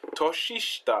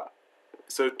 Toshishita.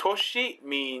 So toshi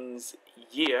means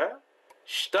year,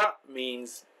 shita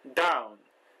means down.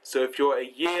 So if you're a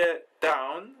year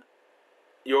down,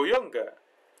 you're younger.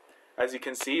 As you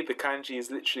can see, the kanji is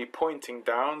literally pointing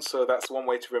down, so that's one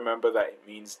way to remember that it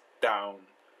means down.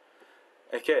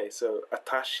 Okay, so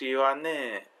atashi wa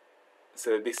ne.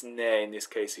 So this ne in this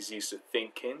case is used to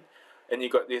thinking. And you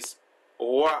got this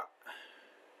wa.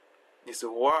 This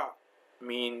wa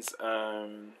means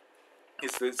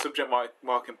it's the subject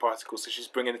marking particle, so she's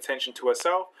bringing attention to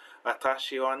herself.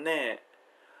 Atashi wa ne.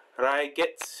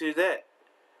 Raigetsu de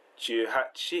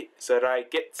 18. So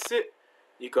raigetsu,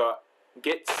 you got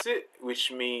getsu,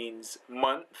 which means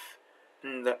month,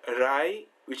 and rai,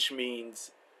 which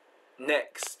means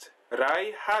next.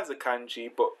 Rai has a kanji,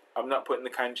 but I'm not putting the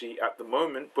kanji at the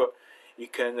moment, but you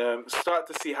can start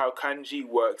to see how kanji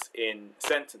works in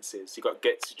sentences. You got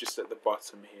getsu just at the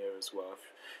bottom here as well, if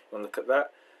you want to look at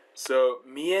that. So,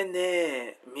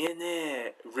 miene,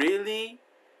 really?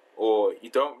 Or you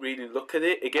don't really look at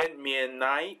it. Again,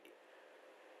 mienai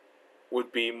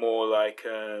would be more like,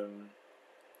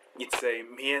 you'd say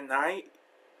mienai,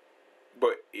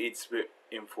 but it's a bit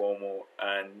informal,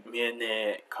 and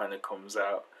miene kind of comes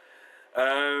out.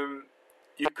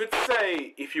 You could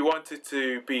say, if you wanted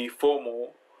to be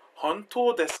formal,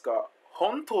 hontou desu ka?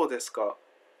 Hontou desu ka?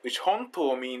 Which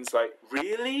hontou means like,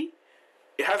 really?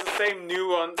 It has the same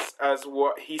nuance as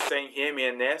what he's saying here,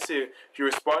 miene. So if you're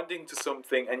responding to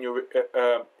something and you're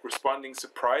responding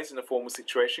surprised in a formal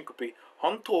situation, could be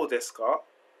hontou desu ka?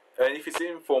 And if it's an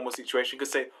informal situation, you could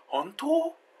say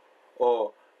hontou?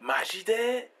 Or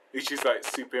majide? Which is like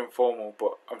super informal,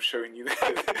 but I'm showing you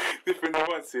the different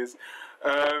nuances.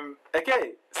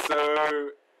 Okay,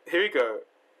 so here we go.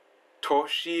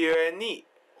 Toshiue ni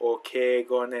or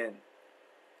keigo nen.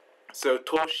 So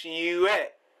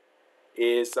toshiue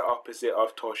is the opposite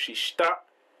of toshishita.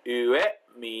 Ue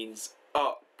means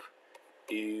up.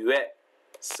 Ue.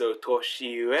 So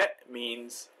toshiue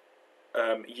means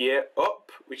year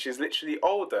up, which is literally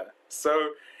older.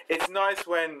 So it's nice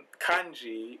when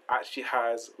kanji actually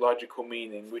has logical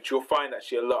meaning, which you'll find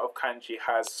actually a lot of kanji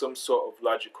has some sort of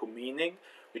logical meaning,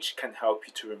 which can help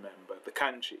you to remember the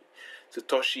kanji. So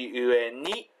toshiue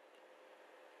ni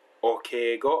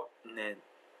okeigo nen.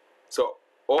 So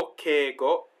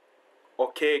okeigo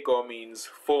means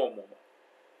formal,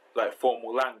 like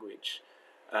formal language,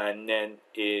 and nen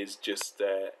is just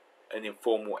an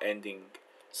informal ending.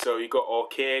 So you got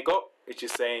okeigo, which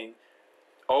is saying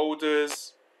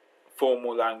olders,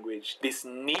 formal language. This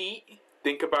ni,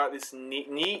 think about this ni.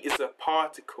 Ni is a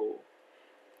particle,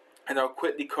 and I'll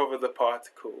quickly cover the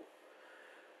particle.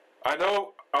 I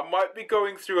know I might be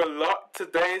going through a lot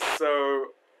today,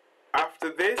 so after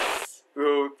this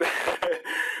we'll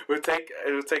take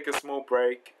a small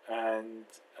break, and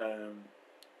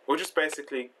Or just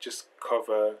basically just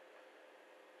cover,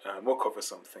 we'll cover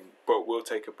something, but we'll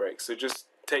take a break. So just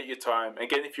take your time.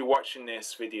 Again, if you're watching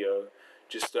this video,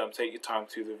 just take your time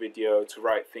through the video to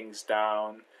write things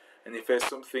down. And if there's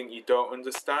something you don't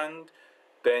understand,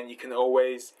 then you can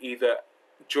always either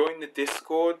join the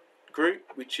Discord group,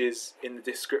 which is in the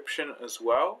description as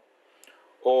well,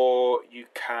 or you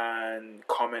can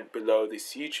comment below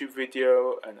this YouTube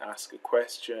video and ask a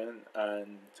question,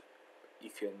 and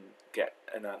you can get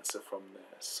an answer from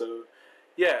there. So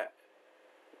yeah,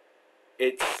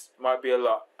 it might be a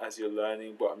lot as you're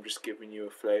learning, but I'm just giving you a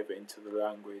flavor into the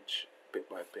language bit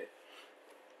by bit.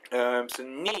 So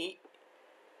ni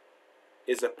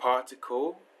is a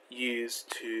particle used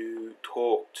to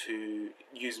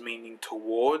use meaning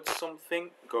towards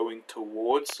something, going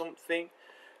towards something.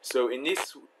 So in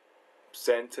this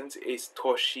sentence, it's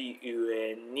toshi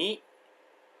ue ni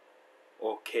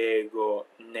or keigo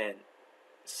nen.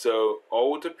 So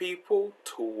older people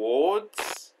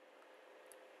towards,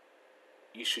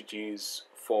 you should use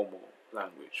formal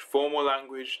language. Formal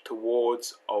language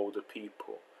towards older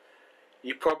people.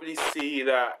 You probably see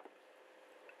that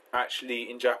actually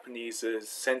in Japanese the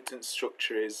sentence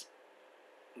structure is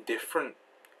different.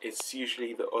 It's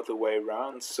usually the other way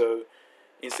around. So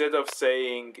instead of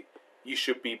saying you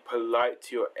should be polite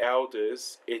to your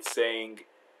elders, it's saying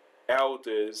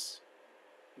elders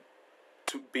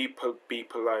to be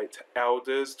polite.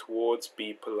 Elders towards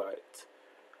be polite.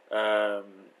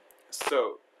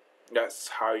 So that's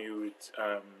how you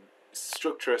would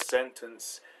structure a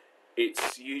sentence.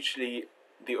 It's usually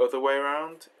the other way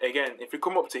around. Again, if you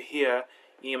come up to here,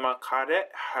 ima kara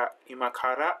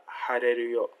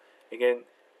hareru yo. Again,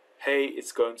 hey,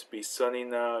 it's going to be sunny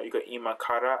now. You got ima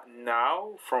kara,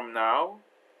 now, from now.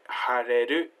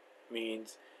 Hareru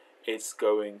means it's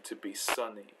going to be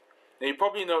sunny. Now you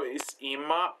probably know it's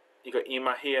ima. You got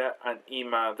ima here and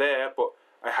ima there, but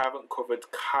I haven't covered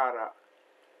kara.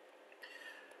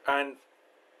 And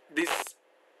this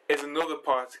is another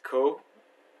particle.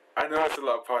 I know it's a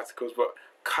lot of particles, but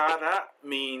kara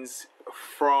means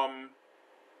from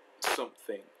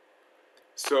something.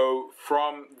 So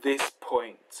from this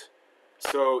point.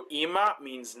 So ima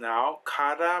means now,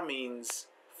 kara means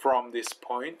from this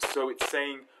point. So it's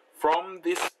saying from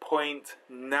this point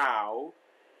now,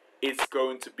 it's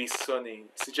going to be sunny.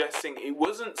 Suggesting it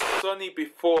wasn't sunny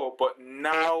before, but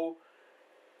now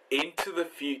into the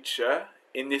future,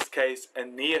 in this case a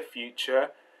near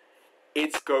future,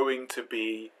 it's going to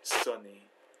be sunny.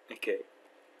 Okay.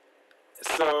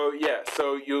 So yeah,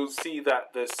 so you'll see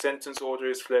that the sentence order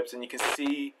is flipped, and you can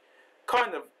see,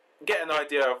 kind of get an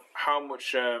idea of how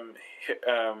much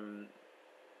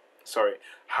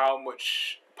how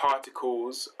much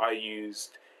particles are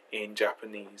used in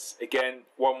Japanese. Again,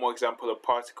 one more example of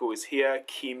particle is here,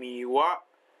 kimi wa,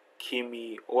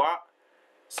 kimi wa.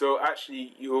 So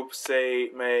actually you'll say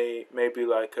maybe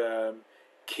like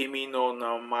kimi no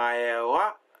namae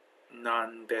wa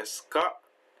nan desu ka?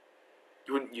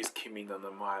 You wouldn't use kimi no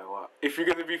namae wa. If you're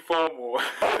going to be formal,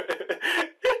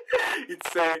 you'd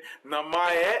say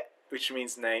namae, which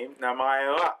means name.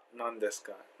 Namae wa nan desu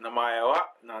ka? Namae wa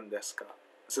nan desu ka?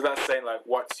 So that's saying like,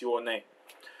 what's your name?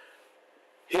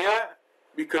 Here,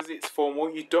 because it's formal,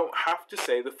 you don't have to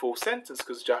say the full sentence,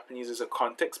 because Japanese is a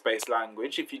context-based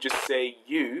language. If you just say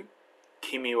you,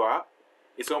 kimi wa,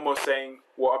 it's almost saying,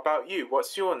 what about you?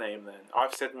 What's your name then?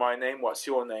 I've said my name, what's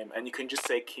your name? And you can just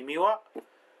say kimi wa,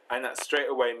 and that straight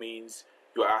away means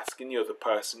you're asking the other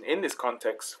person in this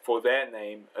context for their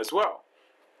name as well.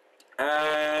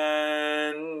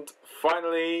 And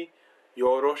finally,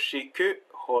 yoroshiku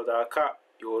Hdoaka.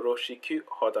 Yoroshiku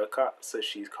Hdoaka. So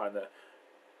she's kind of,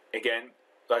 again,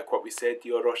 like what we said,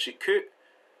 yoroshiku.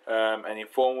 And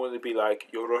informal would be like,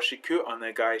 yoroshiku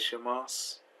onegai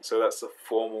shimasu. So that's a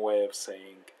formal way of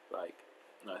saying, like,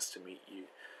 nice to meet you,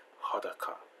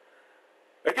 Hdoaka.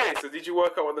 Okay, so did you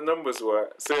work out what the numbers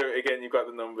were? So again, you've got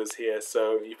the numbers here.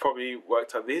 So you probably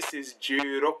worked out this is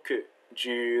 16,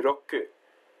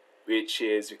 which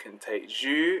is, we can take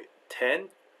 10, 10,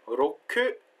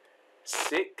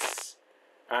 6,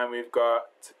 and we've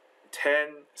got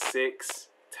 10, 6,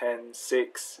 10,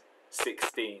 6,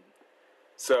 16.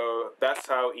 So that's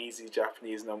how easy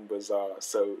Japanese numbers are.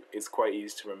 So it's quite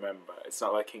easy to remember. It's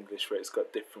not like English where it's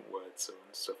got different words and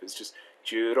stuff. It's just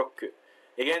 16.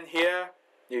 Again, here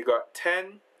you got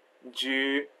 10,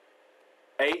 10,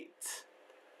 8,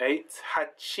 8,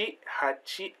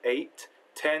 8,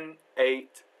 10,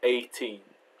 8, 18.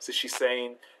 So she's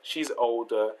saying she's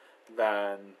older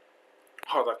than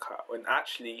Hdoaka, when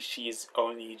actually she's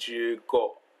only 15.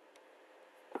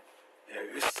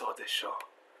 嘘でしょ.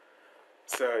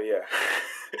 So yeah.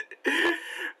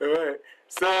 Alright.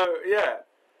 So yeah.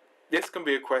 This can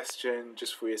be a question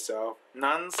just for yourself.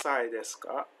 何歳です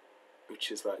か?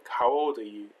 Which is like, how old are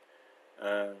you?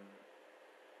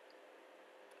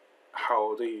 How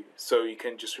old are you? So you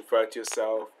can just refer to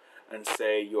yourself and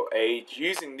say your age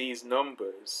using these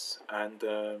numbers and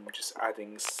just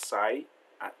adding sai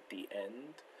at the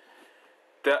end.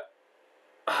 There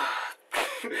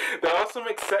are some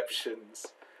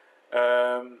exceptions.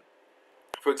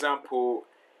 For example,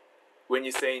 when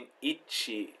you're saying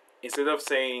ichi, instead of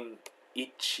saying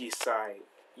ichi-sai,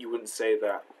 you wouldn't say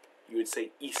that. You would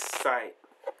say isai.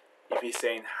 If you're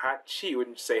saying hachi, you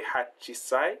wouldn't say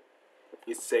hachi-sai.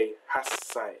 You'd say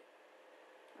hassai.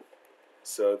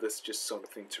 So that's just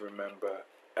something to remember.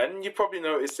 And you probably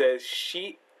know it says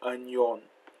shi and yon.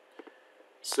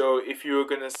 So if you were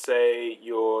going to say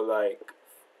you're like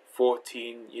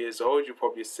 14 years old, you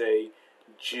probably say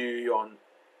juyon.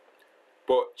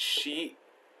 But shi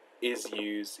is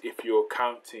used if you're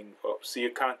counting up. So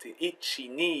you're counting 1, 2,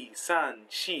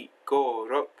 3, 4,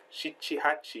 5, 6, 7,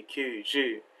 8, 9,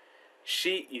 10.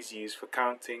 Shi is used for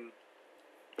counting,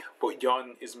 but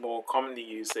yon is more commonly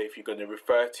used, say, if you're going to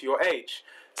refer to your age.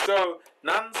 So,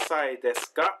 nansai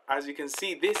desu ka? As you can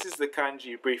see, this is the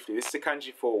kanji briefly. This is the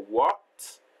kanji for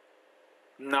what?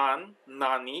 Nan,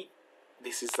 nani.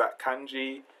 This is that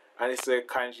kanji. And it's a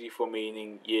kanji for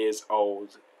meaning years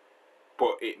old.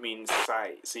 But it means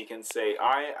sai. So you can say,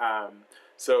 I am.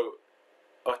 So,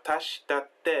 watashi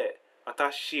datte,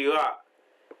 watashi wa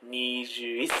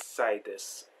 21 歳で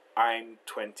す. I'm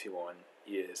 21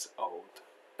 years old.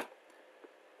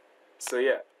 So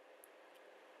yeah.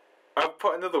 I've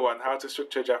put another one, how to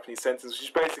structure a Japanese sentence, which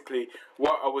is basically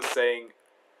what I was saying.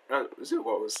 Was it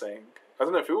what I was saying? I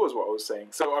don't know if it was what I was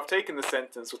saying. So I've taken the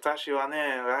sentence, Watashi wa ne,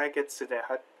 raigetsu de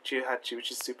 18,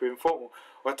 which is super informal.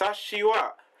 Watashi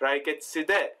wa raigetsu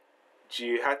de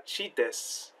 18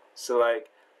 desu. So like,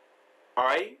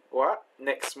 I, what?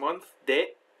 Next month,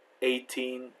 de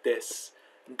 18 desu.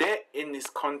 De in this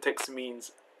context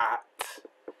means at.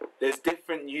 There's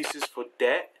different uses for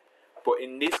de, but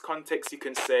in this context you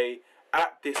can say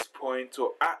at this point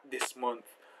or at this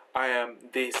month I am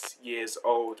this years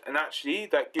old. And actually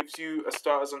that gives you a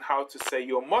start on how to say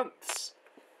your months.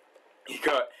 You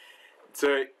got,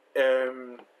 so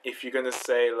if you're gonna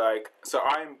say like, so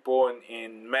I'm born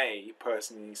in May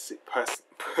personally, so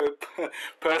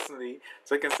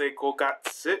I can say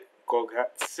gogatsu,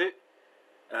 gogatsu.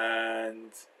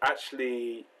 And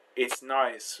actually it's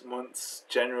nice, months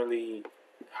generally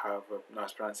have a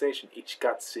nice pronunciation.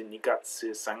 1gatsu,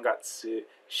 2gatsu, 3gatsu,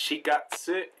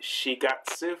 4gatsu,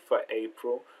 4gatsu for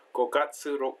April,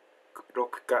 5gatsu,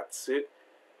 6gatsu,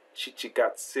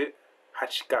 7gatsu,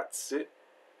 8gatsu.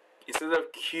 Instead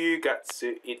of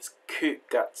kyugatsu, it's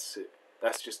kugatsu.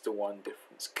 That's just the one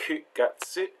difference.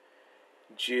 Kugatsu,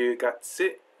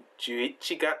 10gatsu,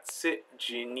 11gatsu,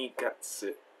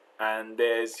 12gatsu. And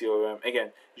there's your,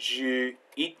 again, 11,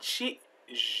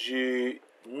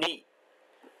 12.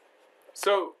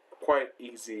 So, quite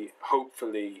easy.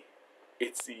 Hopefully,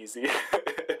 it's easy.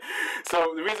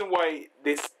 So, the reason why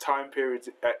this time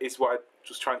period is what I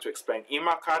was trying to explain.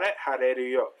 今から晴れる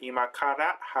よ. 今か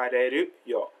ら晴れる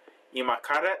よ. 今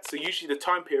から. So, usually the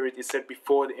time period is said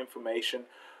before the information.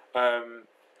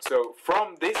 So,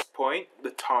 from this point,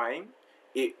 the time,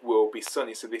 it will be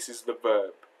sunny. So, this is the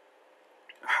verb.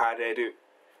 Hareru,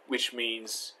 which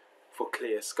means for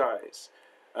clear skies.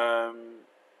 Yeah,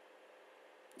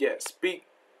 this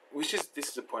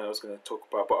is the point I was going to talk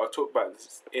about, but I'll talk about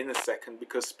this in a second,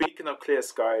 because speaking of clear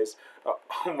skies,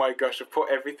 oh my gosh, I've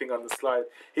put everything on the slide.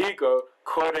 Here you go.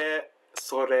 Kore,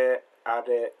 sore,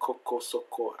 are, koko,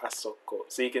 soko, asoko.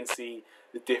 So you can see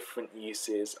the different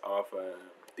uses of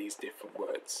these different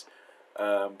words.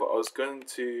 But I was going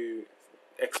to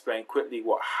explain quickly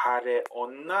what hare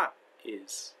onna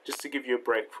is, just to give you a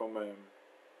break from a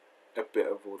bit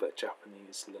of all that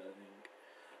Japanese learning.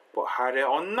 But hare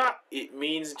onna, it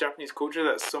means in Japanese culture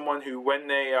that someone who, when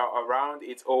they are around,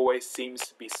 it always seems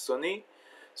to be sunny.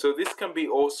 So this can be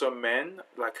also men,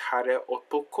 like hare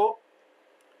otoko.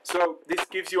 So this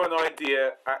gives you an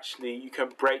idea. Actually, you can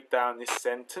break down this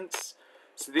sentence.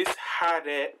 So this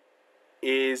hare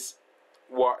is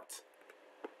what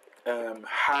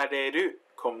hareru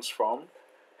comes from.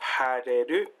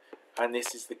 Hareru. And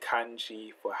this is the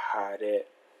kanji for hare,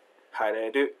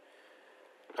 hareru.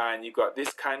 And you got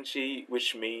this kanji,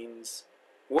 which means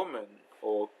woman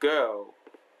or girl,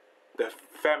 the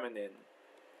feminine.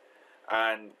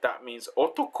 And that means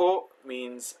otoko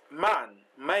means man,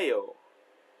 male.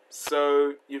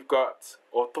 So you've got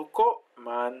otoko,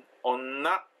 man,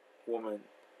 onna, woman.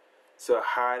 So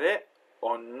hare,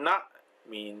 onna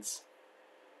means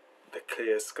the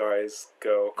clear skies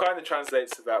girl. Kind of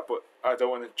translates to that, but I don't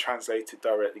want to translate it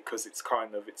directly because it's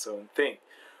kind of its own thing.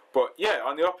 But yeah,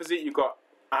 on the opposite, you got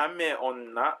ame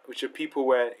onna, which are people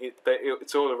where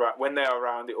it's all around. When they're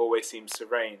around, it always seems to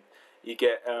rain. You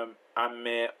get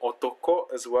ame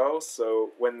otoko as well,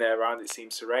 so when they're around, it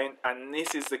seems to rain. And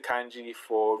this is the kanji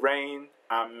for rain,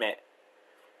 ame.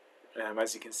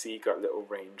 As you can see, you got little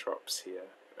raindrops here,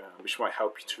 which might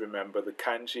help you to remember the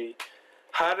kanji.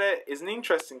 Hare is an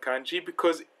interesting kanji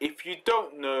because if you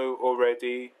don't know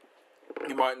already,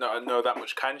 you might not know that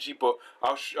much kanji, but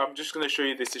I'm just going to show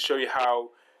you this to show you how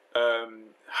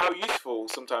useful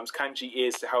sometimes kanji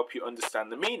is to help you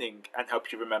understand the meaning and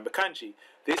help you remember kanji.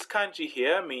 This kanji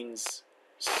here means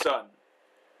sun.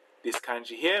 This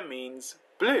kanji here means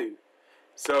blue.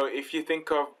 So if you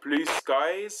think of blue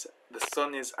skies, the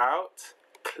sun is out,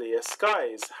 clear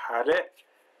skies. Hare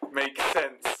makes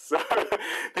sense. So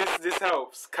this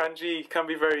helps. Kanji can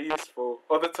be very useful.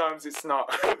 Other times it's not.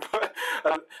 But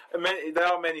there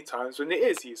are many times when it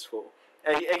is useful.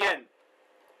 Again,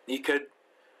 you could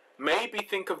maybe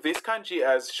think of this kanji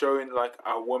as showing like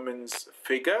a woman's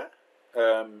figure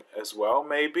as well,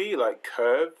 maybe like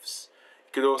curves.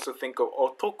 You could also think of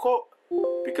otoko,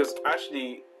 because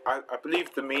actually I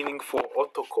believe the meaning for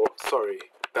otoko, sorry,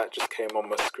 that just came on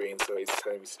my screen, so it's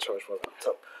telling me to charge my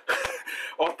laptop.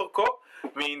 Otoko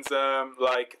means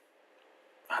like,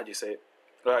 how do you say it?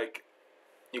 Like,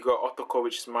 you got otoko,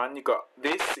 which is man. You got,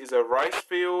 this is a rice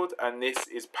field, and this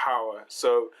is power.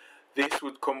 So this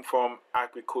would come from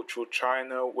agricultural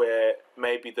China, where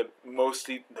maybe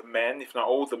mostly the men, if not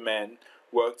all the men,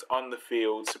 worked on the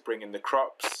fields to bring in the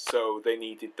crops. So they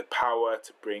needed the power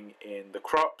to bring in the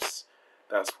crops.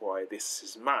 That's why this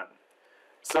is man.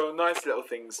 So nice little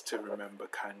things to remember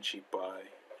kanji by.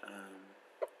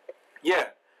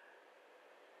 Yeah.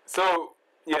 So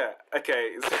yeah,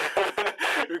 okay.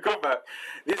 We go back.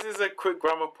 This is a quick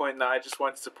grammar point that I just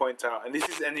wanted to point out, and this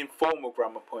is an informal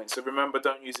grammar point. So remember,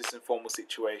 don't use this in formal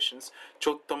situations.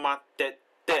 Chotto matte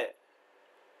te.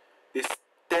 This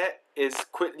te is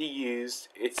quickly used.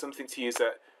 It's something to use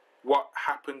at what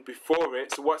happened before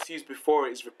it. So what's used before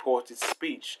it is reported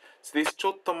speech. So this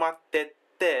chotto matte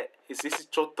te is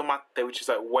chotto matte, which is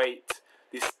like wait.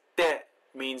 This te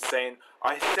means saying,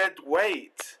 I said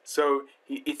wait. So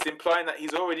it's implying that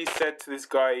he's already said to this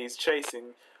guy he's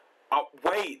chasing,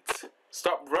 wait,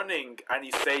 stop running. And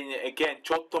he's saying it again,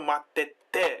 chotto matte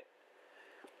te.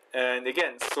 And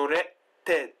again, sore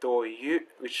te doyu,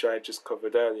 which I just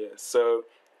covered earlier. So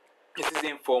this is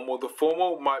informal. The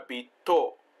formal might be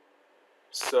to.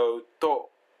 So to.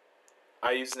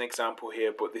 I use an example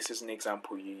here, but this is an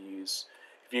example you use.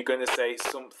 If you're going to say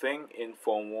something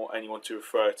informal and you want to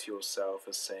refer to yourself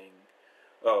as saying,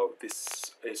 oh,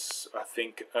 this is, I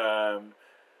think, 例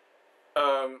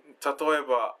え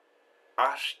ば、明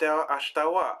日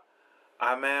は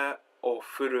雨を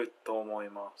降ると思い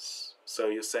ます。So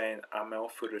you're saying 雨を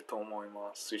降ると思い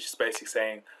ます。Which is basically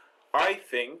saying, I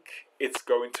think it's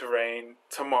going to rain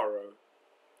tomorrow.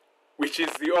 Which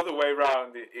is the other way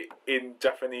around in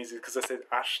Japanese, because I said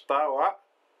明日は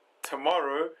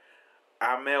tomorrow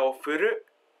雨を降る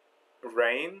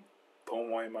rain と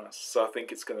思います。So I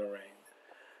think it's gonna rain.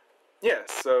 Yeah,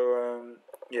 so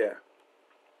yeah.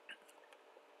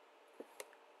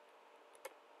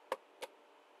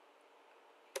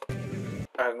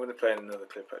 I'm gonna play another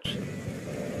clip actually.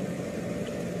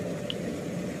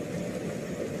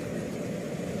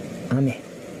 雨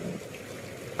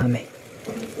雨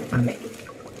雨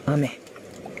雨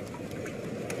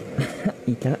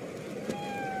いた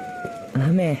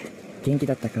雨元気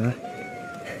だったか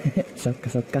そっか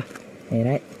そっか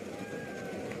偉い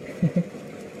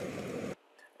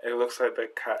It looks like the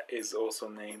cat is also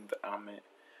named Ame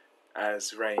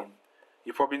as rain.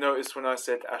 You probably noticed when I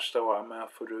said 明日は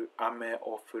雨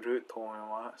を降ると思い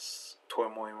ま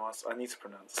す。I need to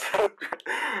pronounce.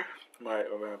 my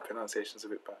pronunciation is a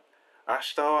bit bad. 明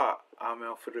日は雨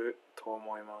を降ると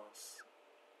思います。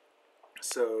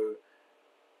So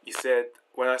you said,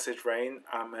 when I said rain,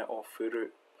 雨を降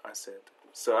る, I said.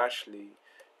 So actually,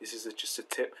 this is just a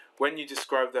tip. When you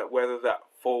describe that weather that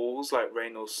falls, like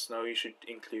rain or snow, you should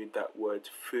include that word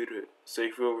furu. So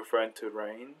if you're referring to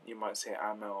rain, you might say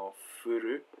雨を降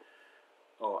る,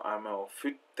 or 雨を降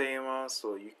っています,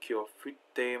 or 雪を降っ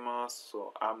ています,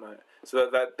 or 雨. So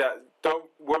that don't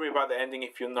worry about the ending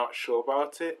if you're not sure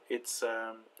about it. It's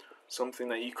something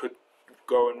that you could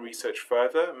go and research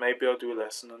further. Maybe I'll do a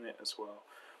lesson on it as well.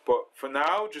 But for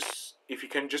now, just if you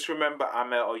can just remember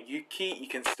ame or yuki, you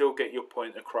can still get your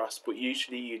point across. But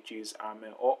usually you'd use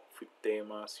ame o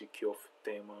futteimasu, yuki o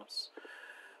futteimasu.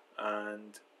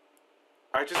 And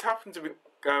I just happen to be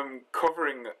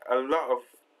covering a lot of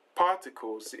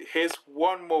particles. Here's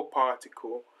one more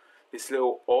particle, this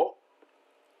little O,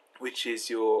 which is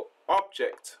your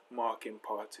object marking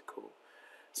particle.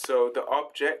 So the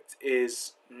object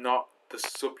is not the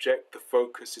subject, the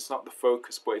focus. It's not the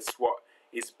focus, but it's what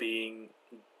is being,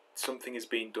 something is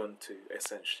being done to,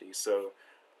 essentially. So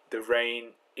the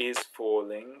rain is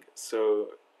falling.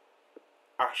 So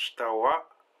ashita wa,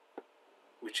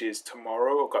 which is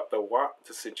tomorrow. I got the wa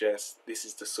to suggest this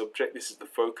is the subject, this is the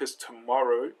focus.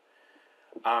 Tomorrow,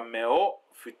 ame o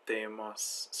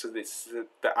futteimasu. So this is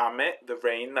the ame, the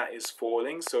rain that is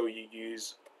falling. So you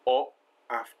use o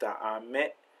after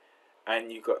ame,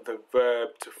 and you got the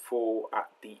verb to fall at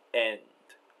the end.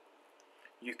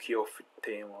 Yuki o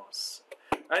futteimasu.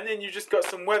 And then you just got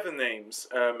some weather names.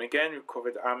 Again, we've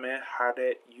covered ame,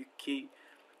 hare, yuki.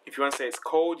 If you want to say it's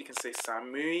cold, you can say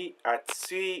samui,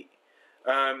 atsui.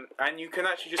 And you can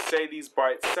actually just say these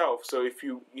by itself. So if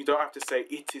you don't have to say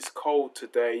it is cold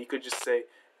today, you could just say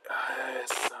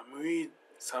samui,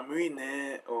 samui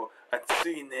ne, or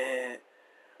atsui ne,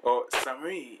 or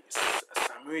samui,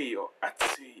 samui, or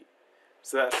atsui.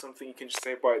 So that's something you can just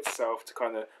say by itself to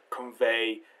kind of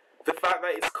convey the fact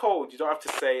that it's cold. You don't have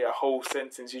to say a whole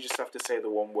sentence, you just have to say the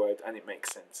one word and it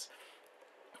makes sense.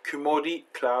 Kumori,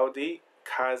 cloudy.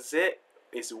 Kaze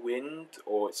is wind,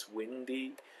 or it's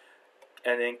windy.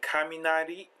 And then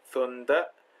kaminari, thunder.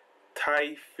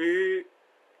 Taifu, you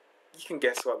can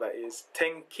guess what that is.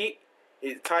 Tenki,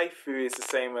 taifu is the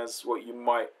same as what you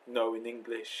might know in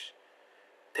English.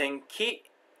 Tenki,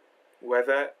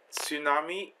 weather.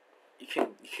 Tsunami, you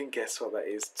can guess what that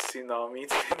is. Tsunami,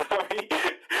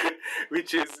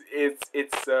 which is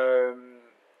it's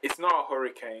not a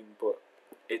hurricane, but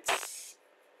it's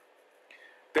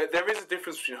there is a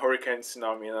difference between hurricane and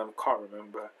tsunami, and I can't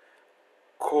remember.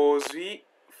 Kozui,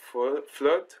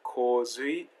 flood.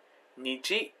 Kozui,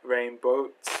 niji,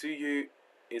 rainbow. Tsuyu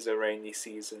is a rainy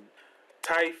season.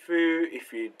 Taifu,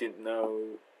 if you didn't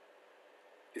know,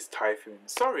 is typhoon.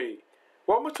 Sorry,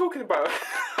 what am I talking about?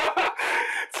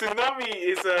 Tsunami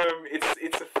is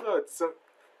it's a flood. So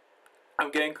I'm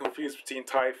getting confused between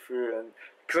typhoon and,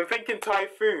 because I'm thinking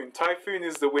typhoon. Typhoon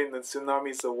is the wind and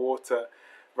tsunami is the water.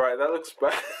 Right, that looks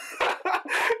bad.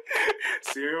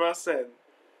 Sumimasen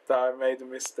that I made a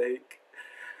mistake.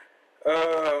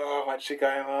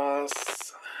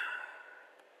 Machigaimasu.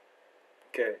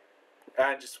 Okay,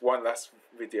 and just one last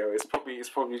video. It's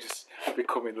probably just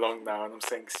becoming long now, and I'm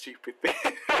saying stupid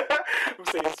things. I'm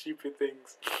saying stupid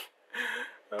things.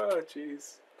 Oh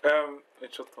jeez.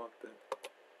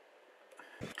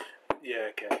 Yeah.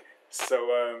 Okay.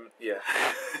 So yeah.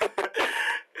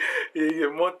 Yeah,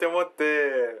 motte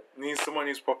motte means someone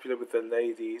who's popular with the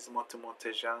ladies. Motte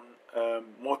motte jan.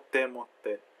 Motte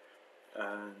motte.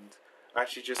 And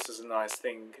actually, just as a nice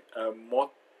thing,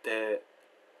 motte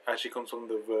actually comes from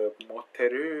the verb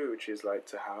motteru, which is like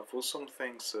to have or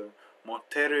something. So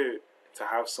motteru, to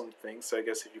have something. So I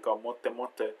guess if you got motte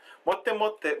motte,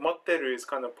 motteru is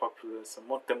kind of popular. So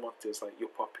motte motte is like you're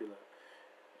popular.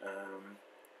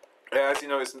 As you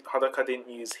know, Hdoaka didn't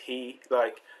use he,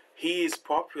 like he is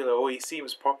popular or he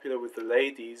seems popular with the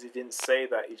ladies. He didn't say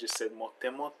that, he just said motte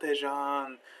motte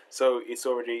jan. So it's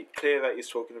already clear that he's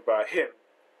talking about him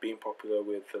being popular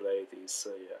with the ladies.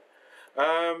 So yeah.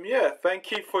 Yeah, thank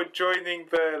you for joining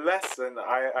the lesson.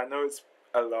 I know it's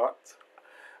a lot.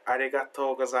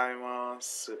 Arigatou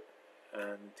gozaimasu.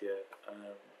 And yeah,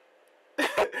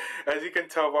 as you can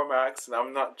tell by my accent,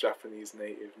 I'm not Japanese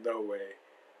native, no way.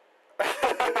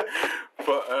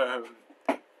 But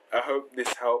I hope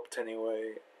this helped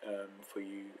anyway, for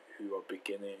you who are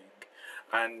beginning.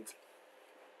 And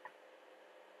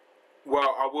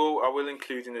well, I will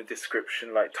include in the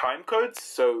description like time codes,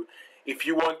 so if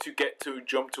you want to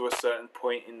jump to a certain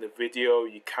point in the video,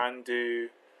 you can do,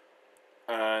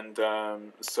 and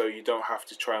so you don't have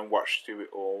to try and watch through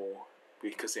it all,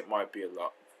 because it might be a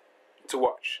lot to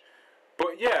watch.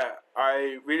 But yeah,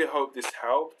 I really hope this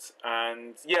helped,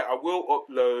 and yeah, I will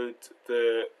upload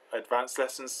the advanced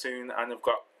lessons soon, and I've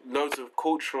got loads of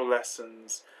cultural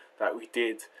lessons that we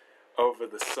did over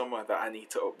the summer that I need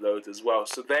to upload as well.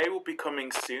 So they will be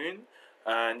coming soon,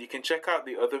 and you can check out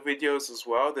the other videos as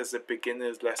well. There's a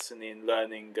beginner's lesson in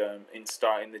learning, in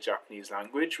starting the Japanese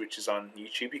language, which is on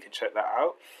YouTube. You can check that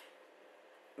out.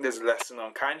 There's a lesson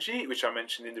on kanji, which I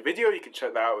mentioned in the video. You can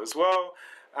check that out as well.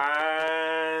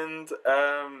 And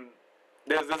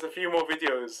there's a few more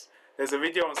videos. There's a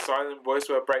video on silent voice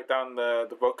where I break down the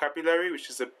vocabulary, which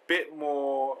is a bit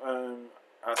more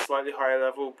a slightly higher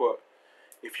level, but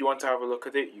if you want to have a look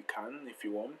at it, you can if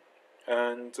you want.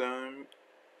 And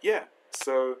yeah,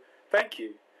 so thank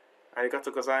you. ありが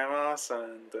とうございます。And,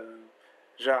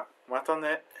 じゃあ、また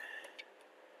ね。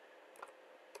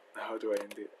How do I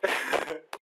end it?